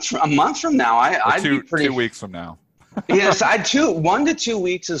 Boy, a month from now, I'd be pretty. 2 weeks from now. Yes, 1 to 2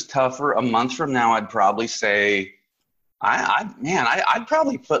 weeks is tougher. A month from now, I'd probably say, I'd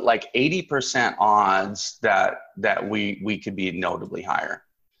probably put like 80% odds that we could be notably higher.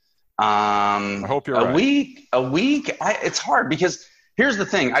 I hope you're right. A week. It's hard because here's the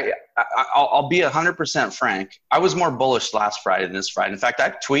thing. I'll be 100% frank. I was more bullish last Friday than this Friday. In fact,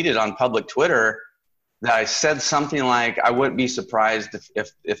 I tweeted on public Twitter that I said something like, I wouldn't be surprised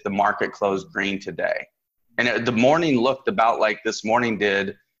if the market closed green today. And the morning looked about like this morning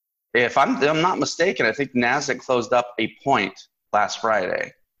did. If I'm not mistaken, I think NASDAQ closed up a point last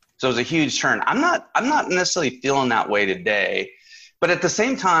Friday. So it was a huge turn. I'm not necessarily feeling that way today. But at the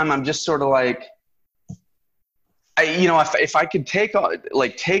same time, I'm just sort of like, if I could take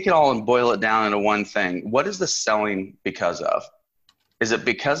it all and boil it down into one thing, what is the selling because of? Is it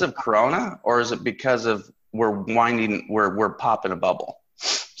because of Corona, or is it because of we're popping a bubble?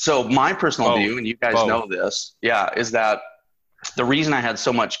 So my personal view, and you guys know this, is that the reason I had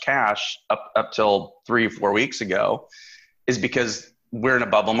so much cash up till 3 or 4 weeks ago is because we're in a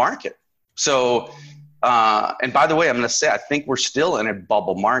bubble market. So, and by the way, I'm going to say, I think we're still in a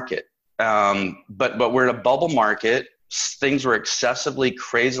bubble market. But we're in a bubble market. Things were excessively,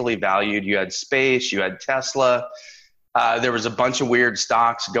 crazily valued. You had space, you had Tesla. There was a bunch of weird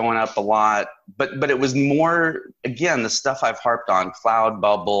stocks going up a lot, but it was more, again, the stuff I've harped on: cloud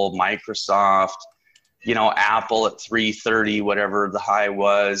bubble, Microsoft, Apple at 330, whatever the high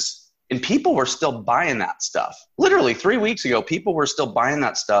was. And people were still buying that stuff. Literally 3 weeks ago, people were still buying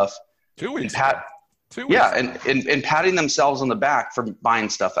that stuff. 2 weeks ago. 2 weeks ago. And patting themselves on the back for buying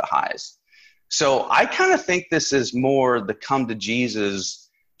stuff at highs. So I kind of think this is more the come to Jesus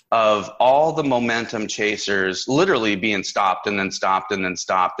of all the momentum chasers literally being stopped and then stopped and then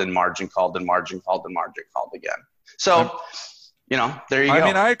stopped and margin called and margin called and margin called again. So, there you go. I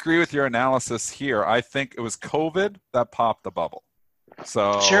mean, I agree with your analysis here. I think it was COVID that popped the bubble.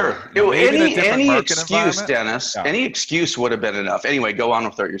 So sure. Any excuse, Dennis, any excuse would have been enough. Anyway, go on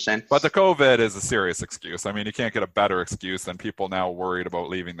with what you're saying. But the COVID is a serious excuse. I mean, you can't get a better excuse than people now worried about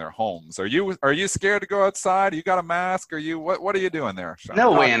leaving their homes. Are you scared to go outside? You got a mask? What are you doing there, Sean?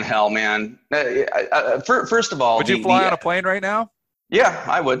 No way in hell, man. First of all, would you fly on a plane right now? Yeah,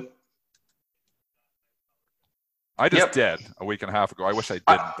 I would. I just did a week and a half ago. I wish I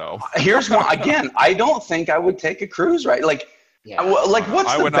didn't though. Here's one again. I don't think I would take a cruise, right? What's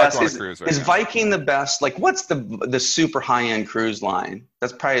the best? Is Viking the best? What's the super high end cruise line?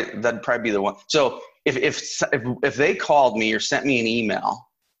 That'd probably be the one. So if they called me or sent me an email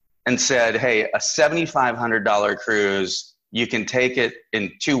and said, hey, a $7,500 cruise, you can take it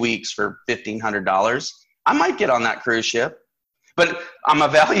in 2 weeks for $1,500, I might get on that cruise ship. But I'm a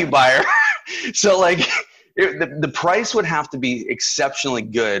value buyer. So like the price would have to be exceptionally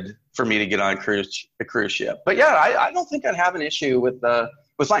good for me to get on a cruise ship. But yeah, I don't think I'd have an issue with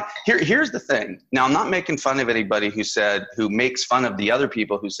flying. Here's the thing. Now, I'm not making fun of anybody who makes fun of the other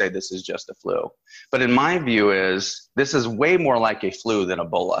people who say this is just a flu. But in my view this is way more like a flu than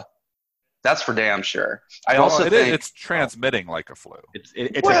Ebola. That's for damn sure. I also think it's transmitting like a flu.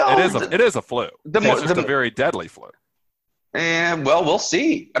 It is a flu. It's just a very deadly flu. And well, we'll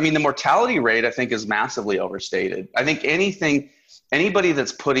see. I mean, the mortality rate, I think, is massively overstated. I think anybody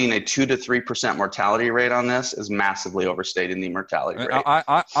that's putting a 2 to 3% mortality rate on this is massively overstating the mortality rate.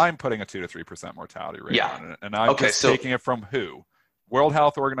 I'm putting a 2 to 3% mortality rate on it, and I'm taking it from who? World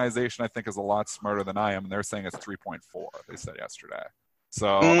Health Organization, I think, is a lot smarter than I am, and they're saying it's 3.4. They said yesterday.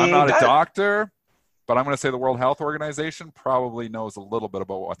 So I'm not a doctor, but I'm going to say the World Health Organization probably knows a little bit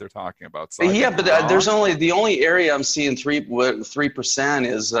about what they're talking about. So there's the only area I'm seeing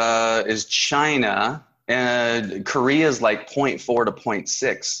 3% is China, and Korea is like 0.4 to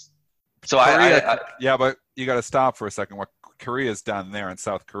 0.6. So but you got to stop for a second. What Korea's done there in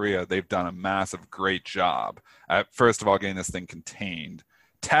South Korea, they've done a massive, great job at, first of all, getting this thing contained,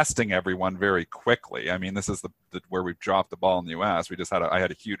 testing everyone very quickly. I mean, this is where we've dropped the ball in the U.S. I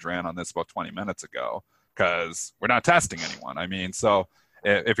had a huge rant on this about 20 minutes ago because we're not testing anyone. I mean, so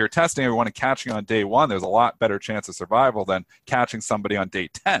if you're testing everyone and catching on day 1, there's a lot better chance of survival than catching somebody on day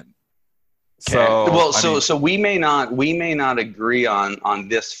 10. Okay. So we may not agree on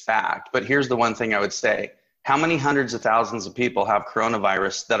this fact, but here's the one thing I would say. How many hundreds of thousands of people have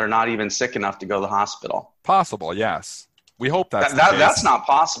coronavirus that are not even sick enough to go to the hospital? Possible, yes. We hope that's that's not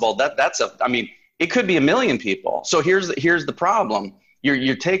possible. It could be 1 million people. So here's the problem.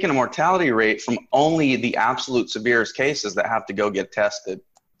 You're taking a mortality rate from only the absolute severest cases that have to go get tested.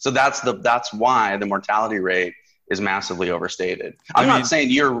 So that's why the mortality rate is massively overstated. I'm not saying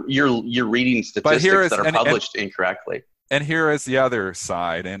you're reading statistics that are published incorrectly. And here is the other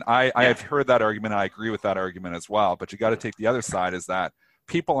side. And I have heard that argument. And I agree with that argument as well. But you got to take the other side is that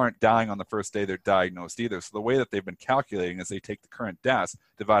people aren't dying on the first day they're diagnosed either. So the way that they've been calculating is they take the current deaths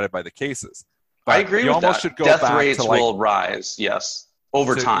divided by the cases. But I agree with that. Death rates will rise, yes,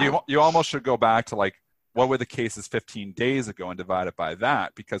 over time. You almost should go back to like, what were the cases 15 days ago and divide it by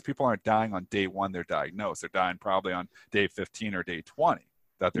that? Because people aren't dying on day 1 they're diagnosed. They're dying probably on day 15 or day 20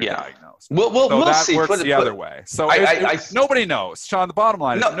 that they're diagnosed. We'll see. Works the other way. So nobody knows. Sean, the bottom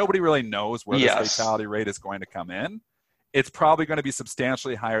line is nobody really knows where this fatality rate is going to come in. It's probably going to be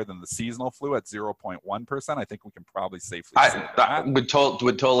substantially higher than the seasonal flu at 0.1%. I think we can probably safely say that. I would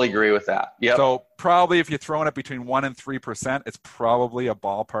totally agree with that. Yep. So probably if you're throwing it between 1% and 3%, it's probably a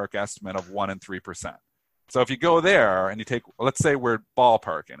ballpark estimate of 1% and 3%. So if you go there and you take, let's say we're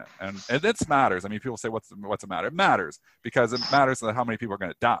ballparking it, and it matters. I mean, people say, what's the matter? It matters because it matters how many people are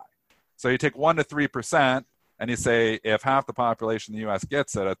going to die. So you take 1% to 3%, and you say if half the population in the U.S.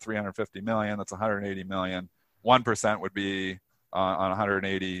 gets it at 350 million, that's 180 million. 1% would be on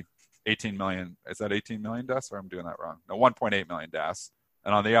 180, 18 million. Is that 18 million deaths, or I'm doing that wrong? No, 1.8 million deaths.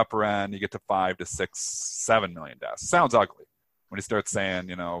 And on the upper end, you get to 5 to 6, 7 million deaths. Sounds ugly when you start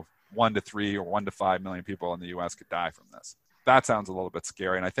saying, 1 to 3 or 1 to 5 million people in the U.S. could die from this. That sounds a little bit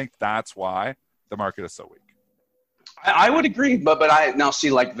scary, and I think that's why the market is so weak. I would agree, but I now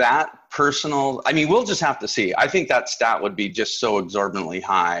see like that personal. I mean, we'll just have to see. I think that stat would be just so exorbitantly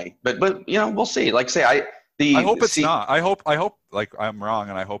high, but we'll see. Like say I hope it's not. I hope like I'm wrong,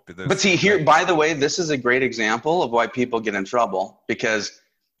 and I hope that. But see here, by the way, this is a great example of why people get in trouble because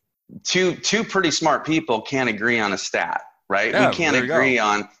two pretty smart people can't agree on a stat. Right? Yeah, we can't agree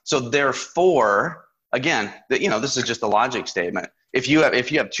on. So therefore, again, this is just a logic statement. If you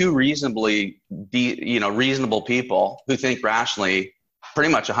have two reasonable people who think rationally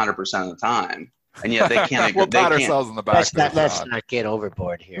pretty much 100% of the time, and yet they can't agree. We'll pat ourselves in the back. Let's not get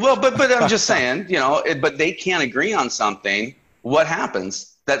overboard here. Well, but I'm just saying, but they can't agree on something. What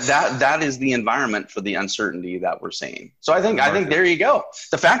happens? That is the environment for the uncertainty that we're seeing. So I think there you go.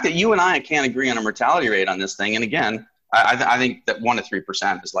 The fact that you and I can't agree on a mortality rate on this thing, and again, I think that 1 to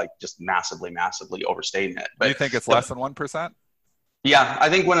 3% is like just massively overstating it. But you think it's less than 1%? Yeah, I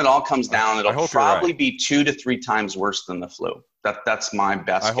think when it all comes down, it'll probably be 2 to 3 times worse than the flu. That's my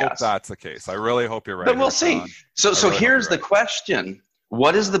best guess. I hope that's the case. I really hope you're right. But we'll see. So here's the question: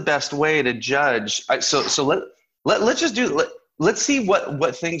 what is the best way to judge? So let's just do. let's see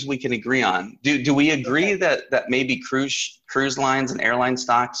what things we can agree on. Do we agree that maybe cruise lines and airline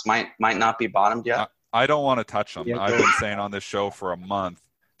stocks might not be bottomed yet? I don't want to touch them. I've been saying on this show for a month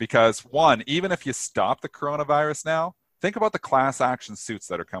because, one, even if you stop the coronavirus now, think about the class action suits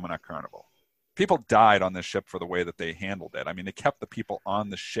that are coming at Carnival. People died on this ship for the way that they handled it. I mean, they kept the people on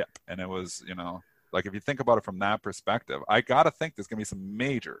the ship, and it was, like if you think about it from that perspective, I got to think there's going to be some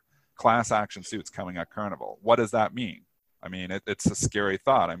major class action suits coming at Carnival. What does that mean? I mean, it's a scary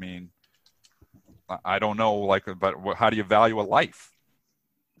thought. I mean, I don't know, but how do you value a life?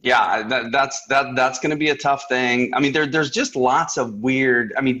 Yeah, that's going to be a tough thing. I mean, there's just lots of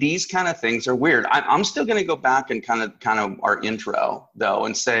weird. I mean, these kind of things are weird. I'm still going to go back and kind of our intro though,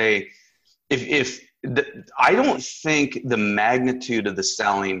 and say, I don't think the magnitude of the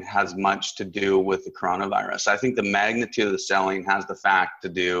selling has much to do with the coronavirus. I think the magnitude of the selling has to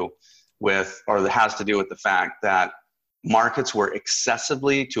do with the fact that markets were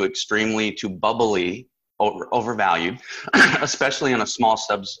excessively to extremely to bubbly overvalued, especially in a small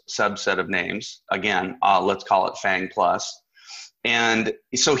subset of names. Again, let's call it FANG plus. And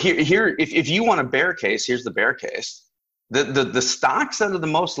so here, if you want a bear case, here's the bear case. The stocks that are the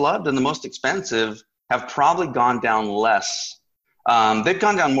most loved and the most expensive have probably gone down less. They've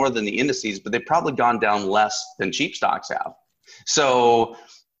gone down more than the indices, but they've probably gone down less than cheap stocks have. So,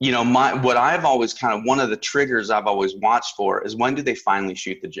 what I've always one of the triggers I've always watched for is when do they finally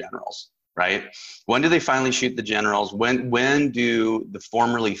shoot the generals? Right? When do they finally shoot the generals? When do the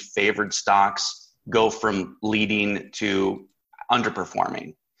formerly favored stocks go from leading to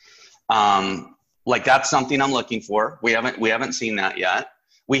underperforming? That's something I'm looking for. We haven't seen that yet.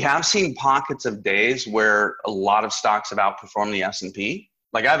 We have seen pockets of days where a lot of stocks have outperformed the S&P.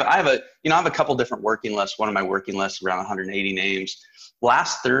 Like I have a couple different working lists. One of my working lists around 180 names.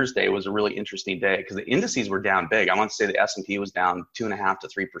 Last Thursday was a really interesting day because the indices were down big. I want to say the S&P was down 2.5% to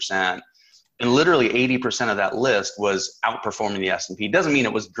 3%. And literally 80% of that list was outperforming the S&P. Doesn't mean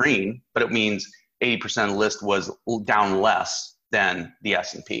it was green, but it means 80% of the list was down less than the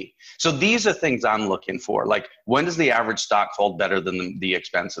S&P. So these are things I'm looking for. Like, when does the average stock hold better than the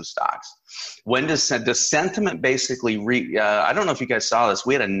expensive stocks? When does sentiment basically I don't know if you guys saw this.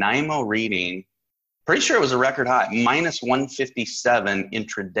 We had a NIMO reading, pretty sure it was a record high, minus 157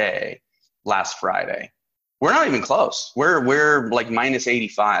 intraday last Friday. We're not even close. We're like minus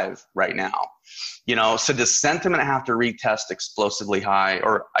 85 right now. So does sentiment have to retest explosively high,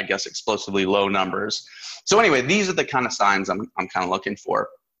 or I guess explosively low numbers? So anyway, these are the kind of signs I'm kind of looking for.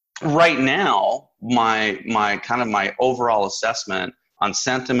 Right now, my overall assessment on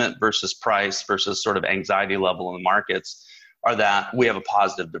sentiment versus price versus sort of anxiety level in the markets are that we have a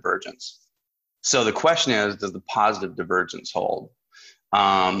positive divergence. So the question is, does the positive divergence hold?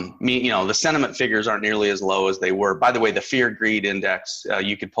 The sentiment figures aren't nearly as low as they were. By the way, the fear greed index,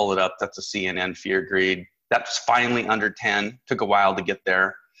 you could pull it up. That's a CNN fear greed. That's finally under 10. Took a while to get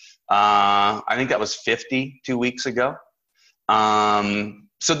there. I think that was 50 2 weeks ago.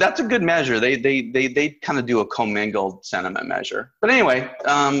 So that's a good measure. They kind of do a commingled sentiment measure. But anyway,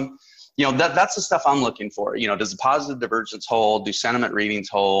 that's the stuff I'm looking for. Does the positive divergence hold? Do sentiment readings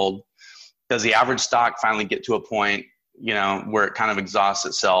hold? Does the average stock finally get to a point where it kind of exhausts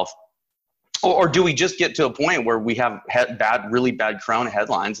itself? Or do we just get to a point where we have really bad corona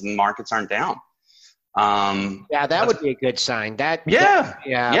headlines and the markets aren't down? That would be a good sign. But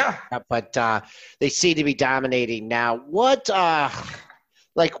they seem to be dominating now. What, you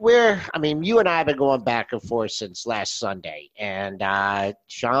and I have been going back and forth since last Sunday, and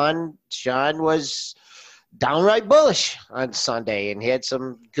Sean was downright bullish on Sunday and had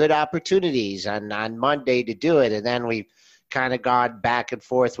some good opportunities on Monday to do it. And then we kind of gone back and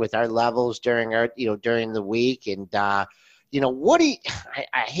forth with our levels during the week. And, what do you,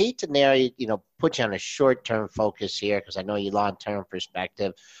 I hate to put you on a short-term focus here, because I know you long-term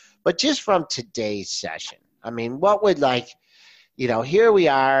perspective, but just from today's session, what would here we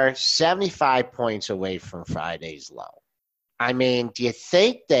are 75 points away from Friday's low. Do you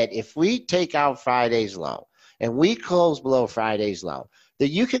think that if we take out Friday's low and we close below Friday's low, that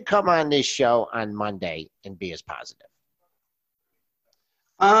you could come on this show on Monday and be as positive?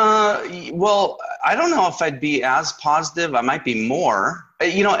 Well, I don't know if I'd be as positive. I might be more.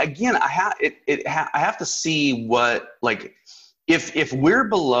 Again, I have to see what, if we're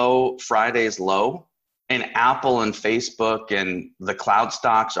below Friday's low and Apple and Facebook and the cloud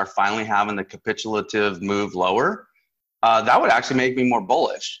stocks are finally having the capitulative move lower, that would actually make me more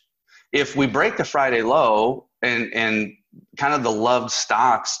bullish. If we break the Friday low and kind of the loved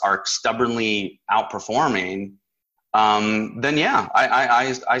stocks are stubbornly outperforming, then yeah,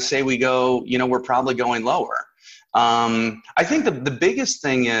 I say we go, we're probably going lower. I think the biggest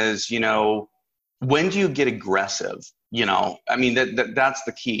thing is, when do you get aggressive? I mean, that's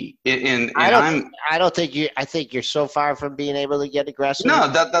the key. I think you're so far from being able to get aggressive. No,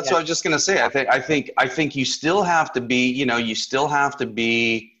 that's what I was just going to say. I think you still have to be,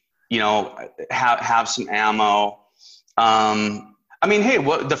 have some ammo. I mean, hey,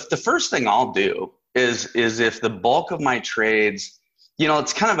 the first thing I'll do is if the bulk of my trades,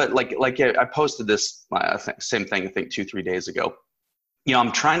 it's kind of like I posted this same thing, I think 2-3 days ago.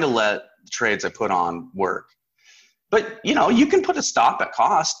 I'm trying to let the trades I put on work. But, you can put a stop at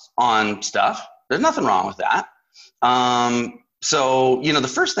cost on stuff. There's nothing wrong with that. So, the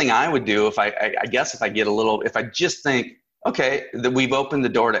first thing I would do if if I just think, okay, that we've opened the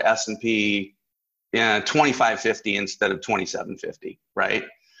door to S&P 2550 instead of 2750, right?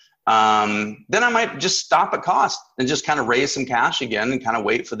 Then I might just stop at cost and just kind of raise some cash again and kind of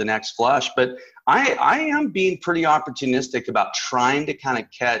wait for the next flush. But I am being pretty opportunistic about trying to kind of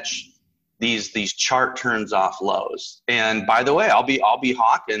catch these chart turns off lows. And by the way, I'll be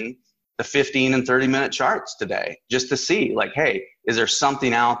hawking the 15 and 30 minute charts today just to see, like, hey, is there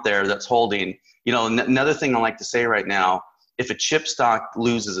something out there that's holding? Another thing I like to say right now, if a chip stock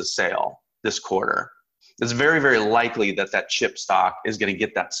loses a sale this quarter, it's very, very likely that chip stock is going to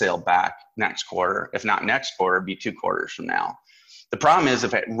get that sale back next quarter. If not next quarter, it'd be 2 quarters from now. The problem is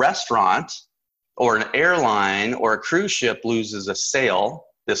if a restaurant or an airline or a cruise ship loses a sale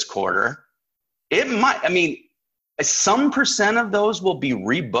this quarter, it might, some percent of those will be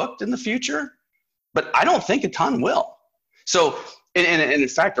rebooked in the future, but I don't think a ton will. So, and in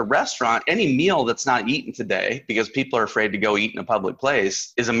fact, a restaurant, any meal that's not eaten today because people are afraid to go eat in a public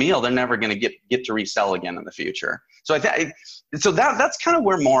place is a meal they're never going to get to resell again in the future. So that's kind of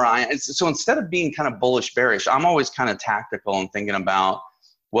where so instead of being kind of bullish bearish, I'm always kind of tactical and thinking about,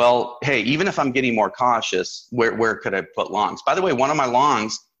 well, hey, even if I'm getting more cautious, where could I put longs? By the way, one of my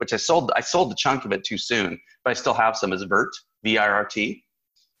longs, which I sold the chunk of it too soon, but I still have some, is VIRT, VIRT.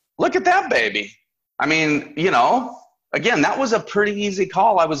 Look at that baby. I mean, again, that was a pretty easy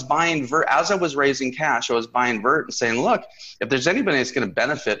call. I was buying VIRT as I was raising cash. I was buying VIRT and saying, look, if there's anybody that's going to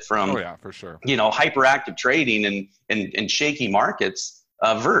benefit from, for sure, hyperactive trading and shaky markets,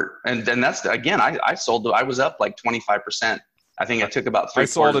 VIRT. And then that's, again, I sold, I was up like 25%. I think I took about 3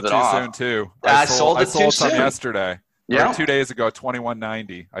 quarters of it off. I sold it too soon too. I sold it too soon yesterday. Yeah. Or 2 days ago,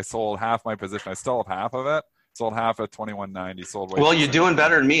 21.90. I sold half my position. I still have half of it. Sold half at 21.90. Sold. Well, you're doing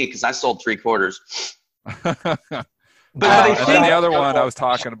better than me because I sold 3 quarters. And then the other one I was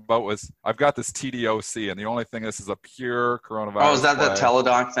talking about was I've got this TDOC, and the only thing, this is a pure coronavirus. Oh, is that play. the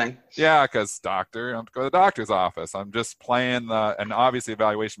teledoc thing? Yeah, because I have to go to the doctor's office. I'm just playing and obviously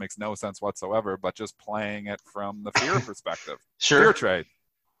evaluation makes no sense whatsoever, but just playing it from the fear perspective. Sure. Fear trade.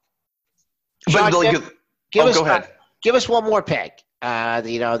 Sean, Go ahead. Give us one more pick. That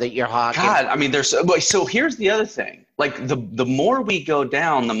you're hawking. God, I mean, so here's the other thing. Like the more we go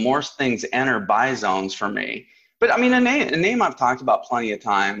down, the more things enter buy zones for me. But I mean, a name I've talked about plenty of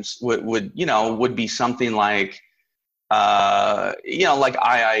times would be something like, like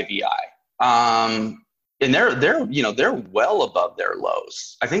IIVI. And they're well above their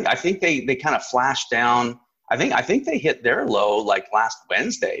lows. I think they kind of flashed down. I think they hit their low like last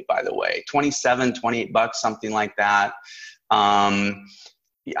Wednesday, by the way, $27-$28, something like that. I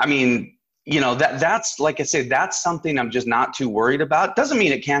mean, that's, like I say, that's something I'm just not too worried about. Doesn't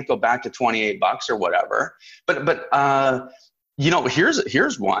mean it can't go back to $28 or whatever. But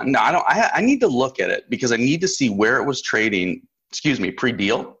here's one. Now, I need to look at it because I need to see where it was trading,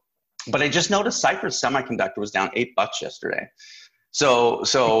 pre-deal. But I just noticed Cypress Semiconductor was down $8 yesterday. So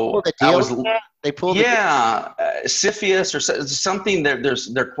they pulled CFIUS or something.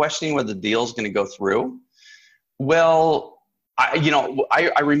 They're questioning whether the deal's going to go through. Well,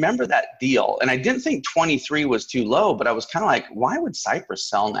 I remember that deal, and I didn't think 23 was too low, but I was kind of like, why would Cypress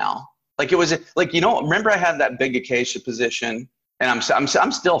sell now? Like it was like, remember I had that big Acacia position, and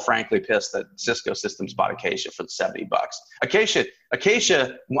I'm still frankly pissed that Cisco Systems bought Acacia for $70. Acacia, I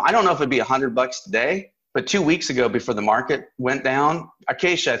don't know if it'd be $100 today, but 2 weeks ago before the market went down,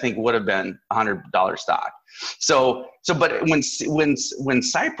 Acacia I think would have been $100 stock. But when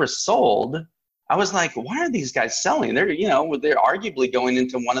Cypress sold, I was like, why are these guys selling? They're arguably going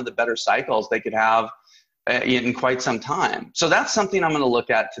into one of the better cycles they could have in quite some time. So that's something I'm going to look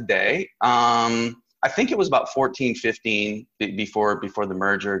at today. I think it was about 14-15 before the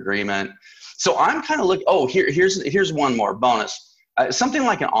merger agreement. So I'm kind of looking. Oh, here's one more bonus. Something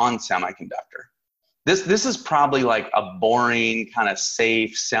like an ON Semiconductor. This is probably like a boring kind of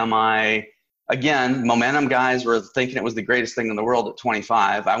safe semi. Again, momentum guys were thinking it was the greatest thing in the world at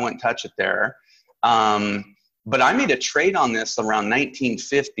 25. I wouldn't touch it there. But I made a trade on this around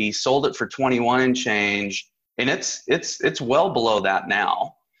 1950, sold it for 21 and change, and it's well below that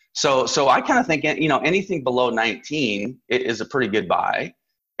now. So I kind of think, anything below 19 is a pretty good buy.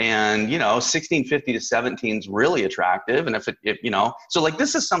 And, 1650 to 17 is really attractive. And so like,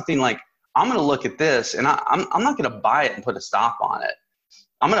 this is something like, I'm going to look at this and I'm not going to buy it and put a stop on it.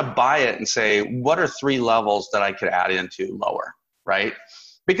 I'm going to buy it and say, what are 3 levels that I could add into lower, right?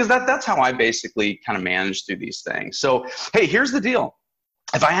 Because that's how I basically kind of manage through these things. So, hey, here's the deal.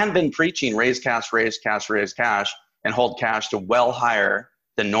 If I hadn't been preaching raise cash, raise cash, raise cash, and hold cash to well higher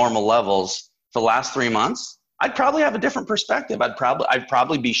than normal levels for the last 3 months, I'd probably have a different perspective. I'd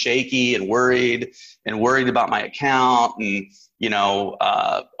probably be shaky and worried about my account and,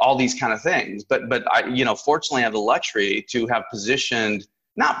 all these kind of things. But I, fortunately I have the luxury to have positioned,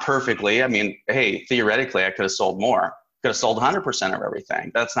 not perfectly. I mean, hey, theoretically I could have sold more, could have sold 100% of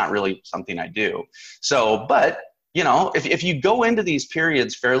everything. That's not really something I do. So, but if you go into these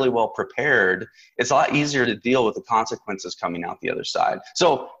periods fairly well prepared, it's a lot easier to deal with the consequences coming out the other side.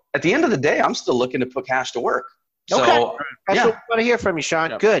 So at the end of the day, I'm still looking to put cash to work. Okay. So, That's what I want to hear from you,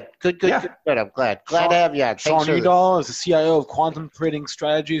 Sean. Good. I'm glad Sean, to have you on. Sean Edall is the CIO of Quantum Trading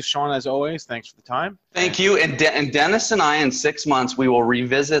Strategies. Sean, as always, thanks for the time. Thank you. And Dennis and I, in 6 months, we will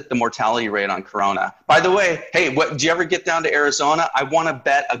revisit the mortality rate on Corona. By the way, hey, do you ever get down to Arizona? I want to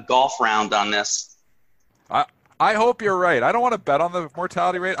bet a golf round on this. I hope you're right. I don't want to bet on the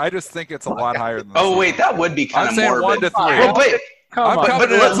mortality rate. I just think it's a lot higher than this. Oh, wait, that would be kind of morbid. 1 to 3. Well, but, I'm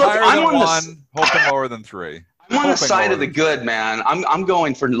coming in higher than 1, hoping lower than 3. I'm on the side of the good, man. I'm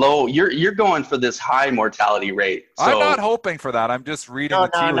going for low. You're going for this high mortality rate. So. I'm not hoping for that. I'm just reading the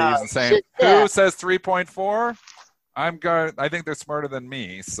tea leaves and saying, who says 3.4? I think they're smarter than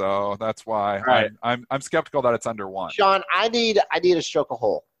me, so that's why I'm skeptical that it's under 1. Sean, I need a stroke a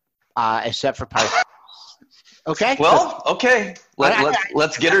hole, except for Python. Okay. Well, okay.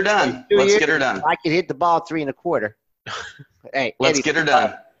 Let's get her done. Let's get her done. I can hit the ball 3 1/4. Hey, let's get her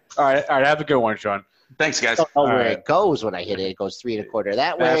done. All right. Have a good one, Sean. Thanks, guys. I don't know where it goes when I hit it. It goes 3 1/4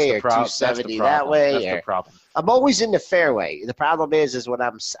 that way, or 270 that way. That's the problem. I'm always in the fairway. The problem is when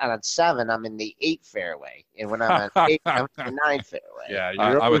I'm on 7, I'm in the 8 fairway, and when I'm on 8, I'm in the 9 fairway. Yeah,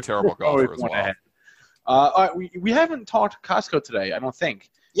 I'm a terrible golfer as well. All right, we haven't talked Costco today, I don't think.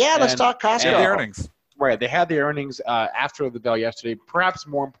 Yeah, let's talk Costco. And the earnings. Right, they had the earnings after the bell yesterday. Perhaps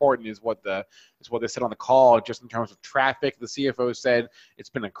more important is what they said on the call, just in terms of traffic. The CFO said it's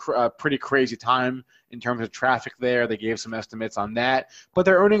been a pretty crazy time in terms of traffic there. They gave some estimates on that, but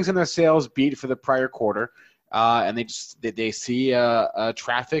their earnings and their sales beat for the prior quarter, and they see a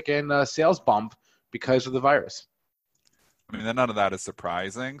traffic and sales bump because of the virus. I mean, none of that is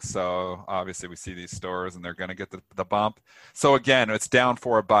surprising. So obviously we see these stores and they're going to get the bump. So again, it's down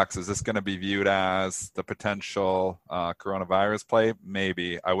 $4. Is this going to be viewed as the potential coronavirus play?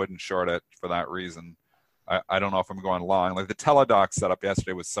 Maybe. I wouldn't short it for that reason. I don't know if I'm going long. Like the Teladoc setup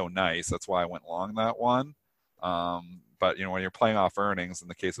yesterday was so nice. That's why I went long that one. But when you're playing off earnings, in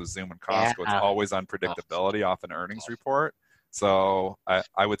the case of Zoom and Costco, it's always unpredictability off an earnings report. So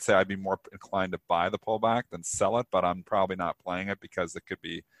I would say I'd be more inclined to buy the pullback than sell it, but I'm probably not playing it because it could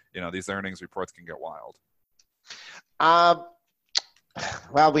be, these earnings reports can get wild.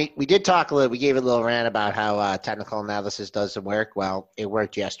 Well, we did talk a little. We gave a little rant about how technical analysis doesn't work. Well, it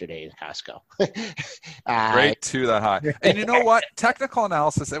worked yesterday in Costco. Right to that high. And you know what? Technical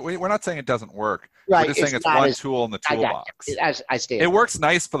analysis, we're not saying it doesn't work. Right, we're just saying it's one tool in the toolbox. It works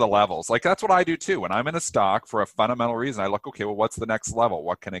nice for the levels. Like that's what I do too. When I'm in a stock for a fundamental reason, I look, okay, well, what's the next level?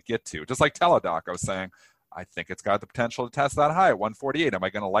 What can it get to? Just like Teladoc, I was saying, I think it's got the potential to test that high at 148. Am I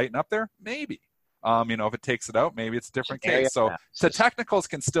going to lighten up there? Maybe. If it takes it out, maybe it's a different case. So the technicals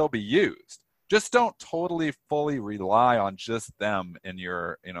can still be used. Just don't totally fully rely on just them in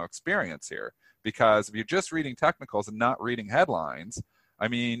your experience here. Because if you're just reading technicals and not reading headlines, I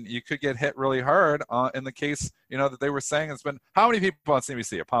mean, you could get hit really hard in the case, that they were saying it's been how many people on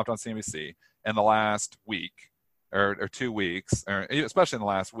CNBC have popped on CNBC in the last week or 2 weeks, or especially in the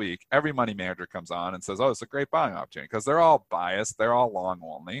last week, every money manager comes on and says, oh, it's a great buying opportunity because they're all biased. They're all long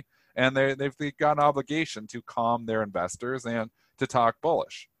only. And they've got an obligation to calm their investors and to talk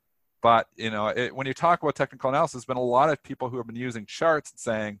bullish. But, when you talk about technical analysis, there's been a lot of people who have been using charts and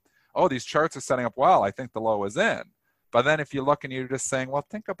saying, oh, these charts are setting up well. I think the low is in. But then if you look and you're just saying, well,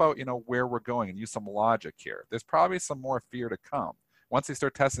 think about, where we're going and use some logic here. There's probably some more fear to come. Once they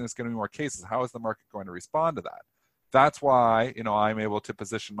start testing, there's going to be more cases. How is the market going to respond to that? That's why, I'm able to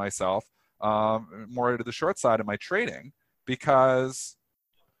position myself more to the short side of my trading because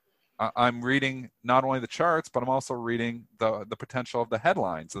I'm reading not only the charts, but I'm also reading the potential of the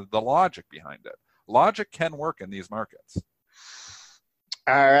headlines, the logic behind it. logic can work in these markets.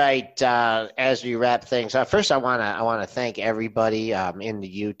 All right. As we wrap things up, first I want to thank everybody in the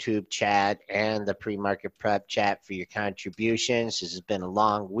YouTube chat and the pre-market prep chat for your contributions. This has been a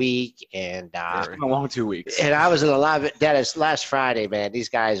long week, and It's been a long 2 weeks. And I was in a lot of Dennis last Friday, man. These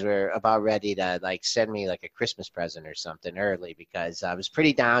guys were about ready to like send me like a Christmas present or something early because I was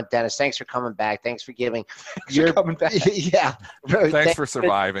pretty down. Dennis, thanks for coming back. Thanks for giving coming back. Yeah. Thanks for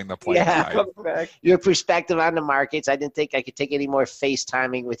surviving the plane. Yeah, your perspective on the markets. I didn't think I could take any more FaceTiming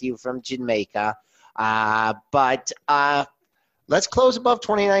with you from Jamaica. But let's close above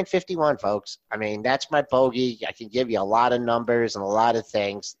 29.51, folks. I mean, that's my bogey. I can give you a lot of numbers and a lot of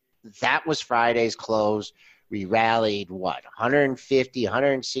things. That was Friday's close. We rallied, 150,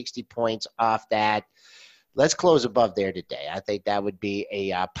 160 points off that. Let's close above there today. I think that would be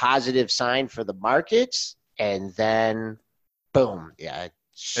a positive sign for the markets. And then, boom. Yeah.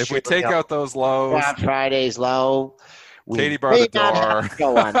 If we take out those lows. Friday's low. Katie barred the door.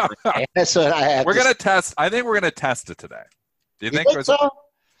 Go on. That's what I have. We're going to test. I think we're going to test it today. Do you think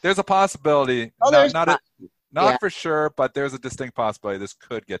there's a possibility? Not for sure, but there's a distinct possibility this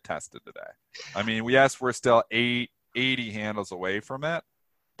could get tested today. I mean, yes, we're still 80 handles away from it,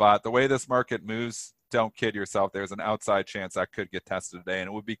 but the way this market moves, don't kid yourself. There's an outside chance that could get tested today, and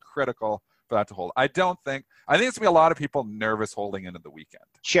it would be critical for that to hold. I think it's going to be a lot of people nervous holding into the weekend.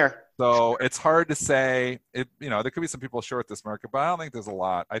 Sure. So it's hard to say. There could be some people short this market, but I don't think there's a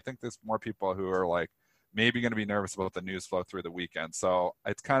lot. I think there's more people who are like maybe going to be nervous about the news flow through the weekend. So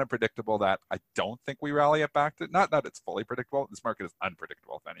it's kind of predictable that I don't think we rally it back to, not that it's fully predictable. This market is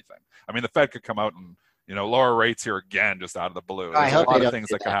unpredictable, if anything. I mean, the Fed could come out and, lower rates here again, just out of the blue. There's a lot of things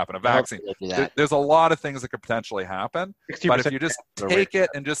that could happen. A vaccine. There's a lot of things that could potentially happen. But if you just take it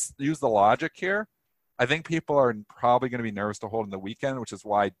and just use the logic here, I think people are probably going to be nervous to hold in the weekend, which is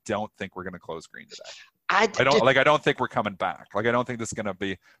why I don't think we're going to close green today. I don't think we're coming back. I don't think this is going to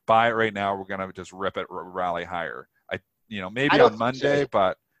be buy it right now. We're going to just rip it, rally higher. Maybe on Monday,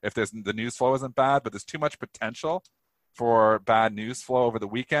 but if the news flow isn't bad, but there's too much potential for bad news flow over the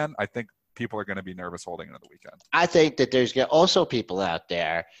weekend, I think people are going to be nervous holding into the weekend. I think that there's also people out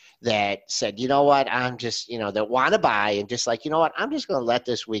there that said, you know what, I'm just, that want to buy and just like, you know what, I'm just going to let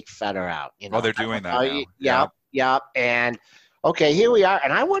this week feather out. They're doing that now. Yep. And okay, here we are.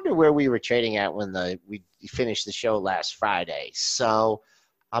 And I wonder where we were trading at when we finished the show last Friday. So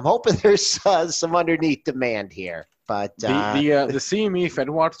I'm hoping there's some underneath demand here. But the CME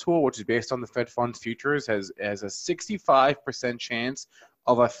FedWatch tool, which is based on the Fed funds futures, has a 65% chance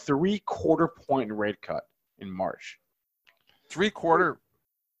of a 3/4 point rate cut in March. 3/4?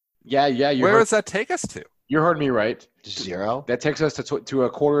 Yeah. Where does that take us to? You heard me right. 0. That takes us to a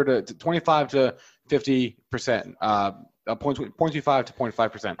quarter to 25 to 50%. 0.25 to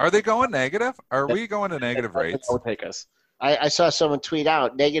 0.5%. Are they going negative? Are we going to negative rates? That would take us. I saw someone tweet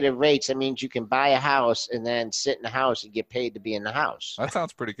out negative rates. That means you can buy a house and then sit in the house and get paid to be in the house. That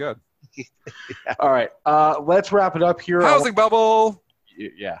sounds pretty good. All right. Let's wrap it up here. Housing bubble.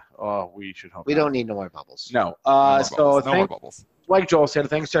 Yeah. Oh, we should hope. We don't need no more bubbles. No. No more bubbles. Like Joel said,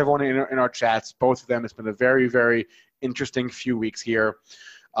 thanks to everyone in our chats. Both of them. It's been a very, very interesting few weeks here.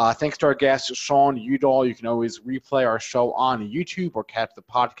 Thanks to our guest, Sean Udall. You can always replay our show on YouTube or catch the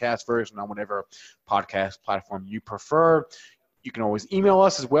podcast version on whatever podcast platform you prefer. You can always email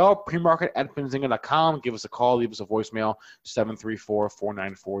us as well, premarket@benzinga.com. Give us a call, leave us a voicemail,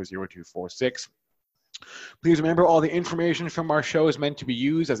 734-494-0246. Please remember, all the information from our show is meant to be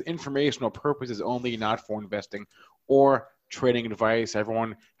used as informational purposes only, not for investing or trading advice.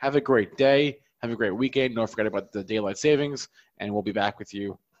 Everyone, have a great day. Have a great weekend. Don't forget about the daylight savings, and we'll be back with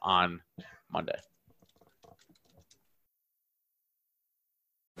you on Monday.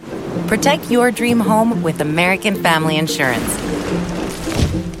 Protect your dream home with American Family Insurance.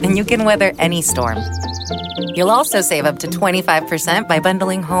 And you can weather any storm. You'll also save up to 25% by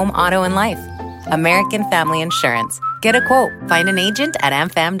bundling home, auto, and life. American Family Insurance. Get a quote. Find an agent at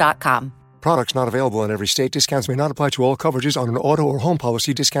amfam.com. Products not available in every state. Discounts may not apply to all coverages on an auto or home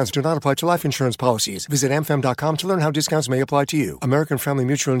policy. Discounts do not apply to life insurance policies. Visit amfam.com to learn how discounts may apply to you. American Family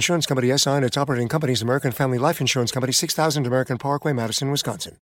Mutual Insurance Company, SI, and its operating companies, American Family Life Insurance Company, 6000 American Parkway, Madison, Wisconsin.